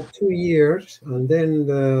me about 2 years, and then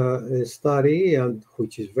the study, and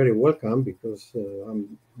which is very welcome because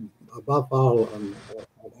I'm above all,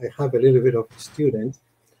 I have a little bit of student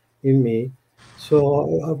in me.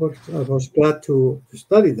 So I was glad to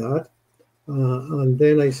study that. And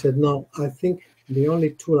then I said, no, I think the only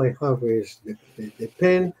tool I have is the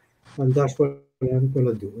pen, and that's what I'm going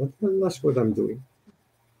to do. And that's what I'm doing.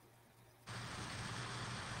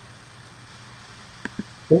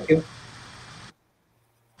 Thank you.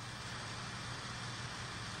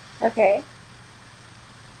 Okay.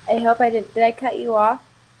 I hope I did. Did I cut you off?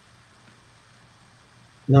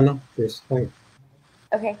 No, it's fine.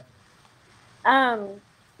 Okay.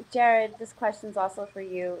 Jared, this question's also for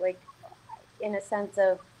you. Like, in a sense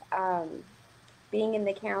of being in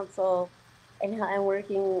the council and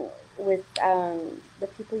working with the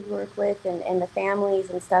people you work with, and the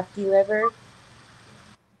families and stuff. Do you ever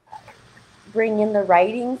bring in the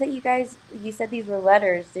writings that you said these were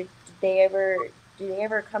letters? Did they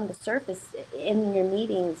ever come to surface in your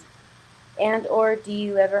meetings? And or do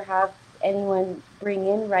you ever have anyone bring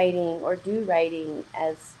in writing or do writing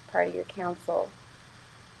as part of your council?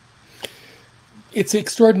 It's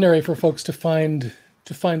extraordinary for folks to find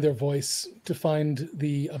their voice, to find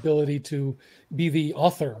the ability to be the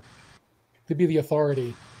author, to be the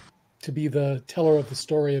authority, to be the teller of the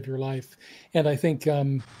story of your life. And I think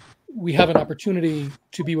we have an opportunity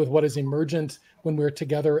to be with what is emergent when we're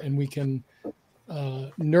together, and we can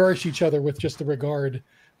nourish each other with just the regard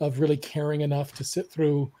of really caring enough to sit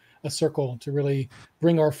through a circle, to really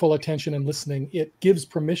bring our full attention and listening. It gives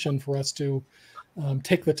permission for us to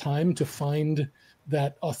take the time to find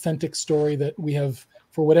that authentic story that we have,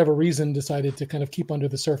 for whatever reason, decided to kind of keep under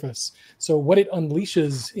the surface. So what it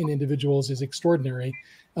unleashes in individuals is extraordinary.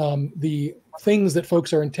 The things that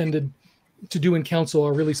folks are intended to do in council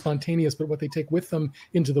are really spontaneous, but what they take with them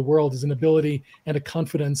into the world is an ability and a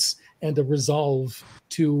confidence and a resolve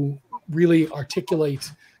to really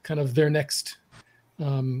articulate kind of their next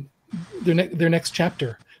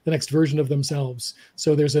chapter, the next version of themselves.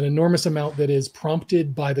 So there's an enormous amount that is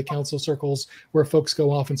prompted by the council circles where folks go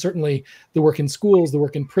off, and certainly the work in schools, the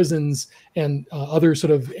work in prisons, and other sort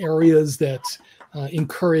of areas that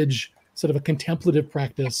encourage sort of a contemplative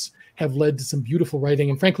practice have led to some beautiful writing.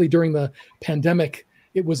 And frankly, during the pandemic,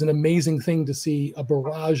 it was an amazing thing to see a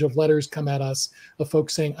barrage of letters come at us of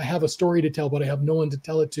folks saying, I have a story to tell, but I have no one to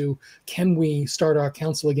tell it to. Can we start our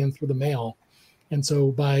council again through the mail? And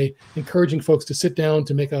so by encouraging folks to sit down,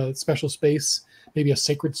 to make a special space, maybe a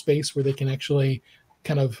sacred space where they can actually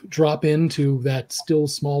kind of drop into that still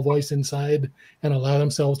small voice inside and allow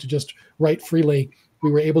themselves to just write freely,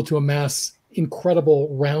 we were able to amass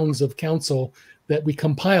incredible rounds of counsel that we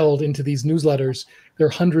compiled into these newsletters. There are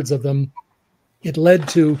hundreds of them. It led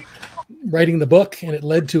to writing the book, and it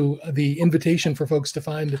led to the invitation for folks to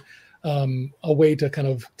find a way to kind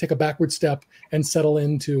of take a backward step and settle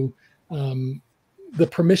into the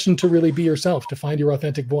permission to really be yourself, to find your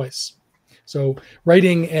authentic voice. So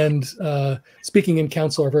writing and speaking in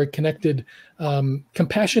council are very connected.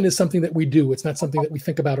 Compassion is something that we do. It's not something that we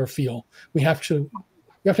think about or feel. We have to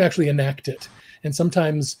actually enact it. And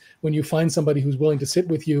sometimes when you find somebody who's willing to sit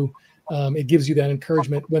with you, it gives you that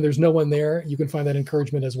encouragement. When there's no one there, you can find that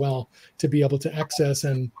encouragement as well to be able to access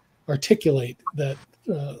and articulate that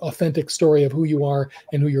authentic story of who you are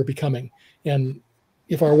and who you're becoming. And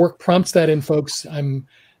if our work prompts that in folks, I'm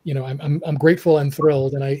grateful and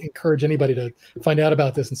thrilled, and I encourage anybody to find out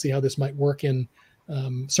about this and see how this might work in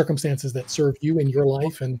circumstances that serve you in your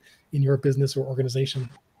life and in your business or organization.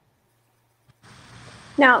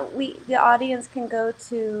 Now, the audience can go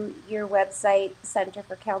to your website,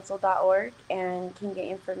 centerforcouncil.org, and can get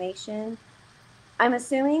information. I'm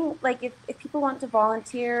assuming, like, if people want to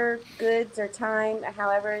volunteer goods or time,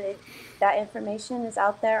 however, that information is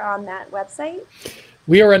out there on that website.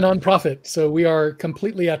 We are a nonprofit, so we are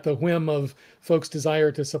completely at the whim of folks'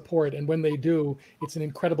 desire to support. And when they do, it's an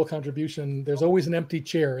incredible contribution. There's always an empty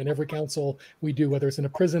chair in every council we do, whether it's in a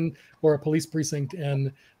prison or a police precinct.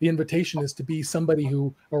 And the invitation is to be somebody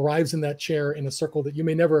who arrives in that chair in a circle that you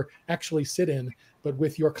may never actually sit in, but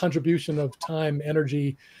with your contribution of time,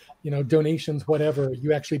 energy, donations, whatever,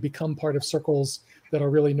 you actually become part of circles that are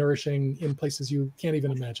really nourishing in places you can't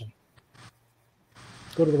even imagine.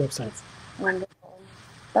 Go to the website. That's wonderful.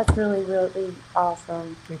 That's really, really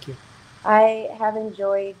awesome. Thank you. I have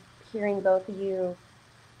enjoyed hearing both of you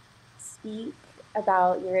speak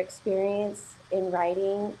about your experience in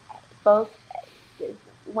writing. Both,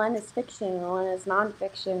 one is fiction and one is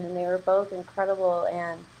nonfiction, and they were both incredible.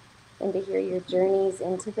 And to hear your journeys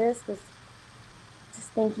into this was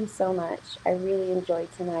just, thank you so much. I really enjoyed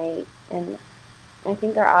tonight, and I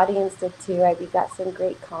think our audience did too. We got some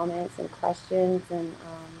great comments and questions, and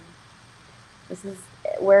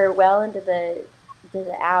we're well into the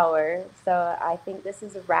hour, so I think this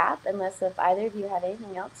is a wrap, unless if either of you have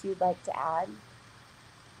anything else you'd like to add.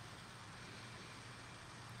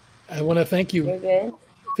 I want to thank you. You're good.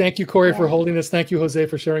 Thank you, Corey, for holding this. Thank you, Jose,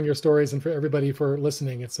 for sharing your stories, and for everybody for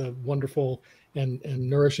listening. It's a wonderful and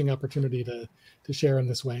nourishing opportunity to share in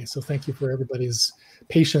this way. So thank you for everybody's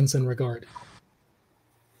patience and regard.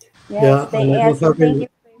 Yes,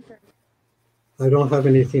 I don't have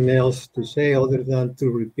anything else to say other than to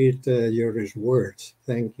repeat your words.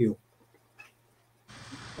 Thank you.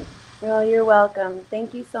 Well, you're welcome.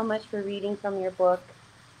 Thank you so much for reading from your book.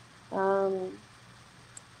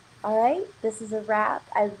 All right, this is a wrap.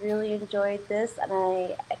 I really enjoyed this, and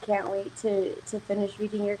I can't wait to finish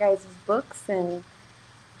reading your guys' books. And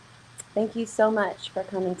thank you so much for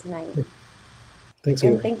coming tonight. Thank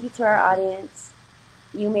you. And thank you to our audience.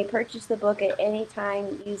 You may purchase the book at any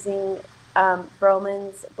time using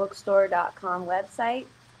Vroman's Bookstore.com website.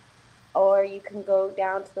 or you can go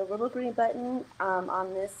down to the little green button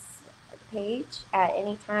on this page at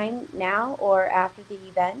any time now or after the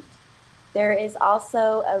event. There is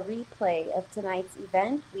also a replay of tonight's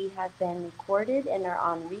event. We have been recorded and are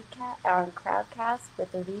on Crowdcast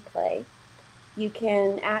with a replay. You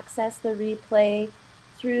can access the replay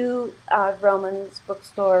through Vroman's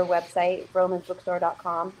Bookstore website,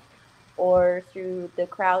 vromansbookstore.com, or through the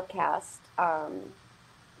Crowdcast.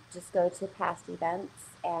 Just go to past events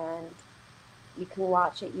and you can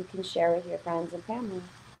watch it. You can share with your friends and family.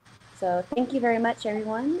 So thank you very much,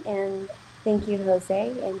 everyone. And thank you, Jose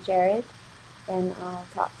and Jared. And I'll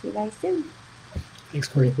talk to you guys soon. Thanks,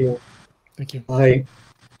 Corey. Thank you. Thank you. Bye.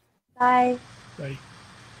 Bye. Bye.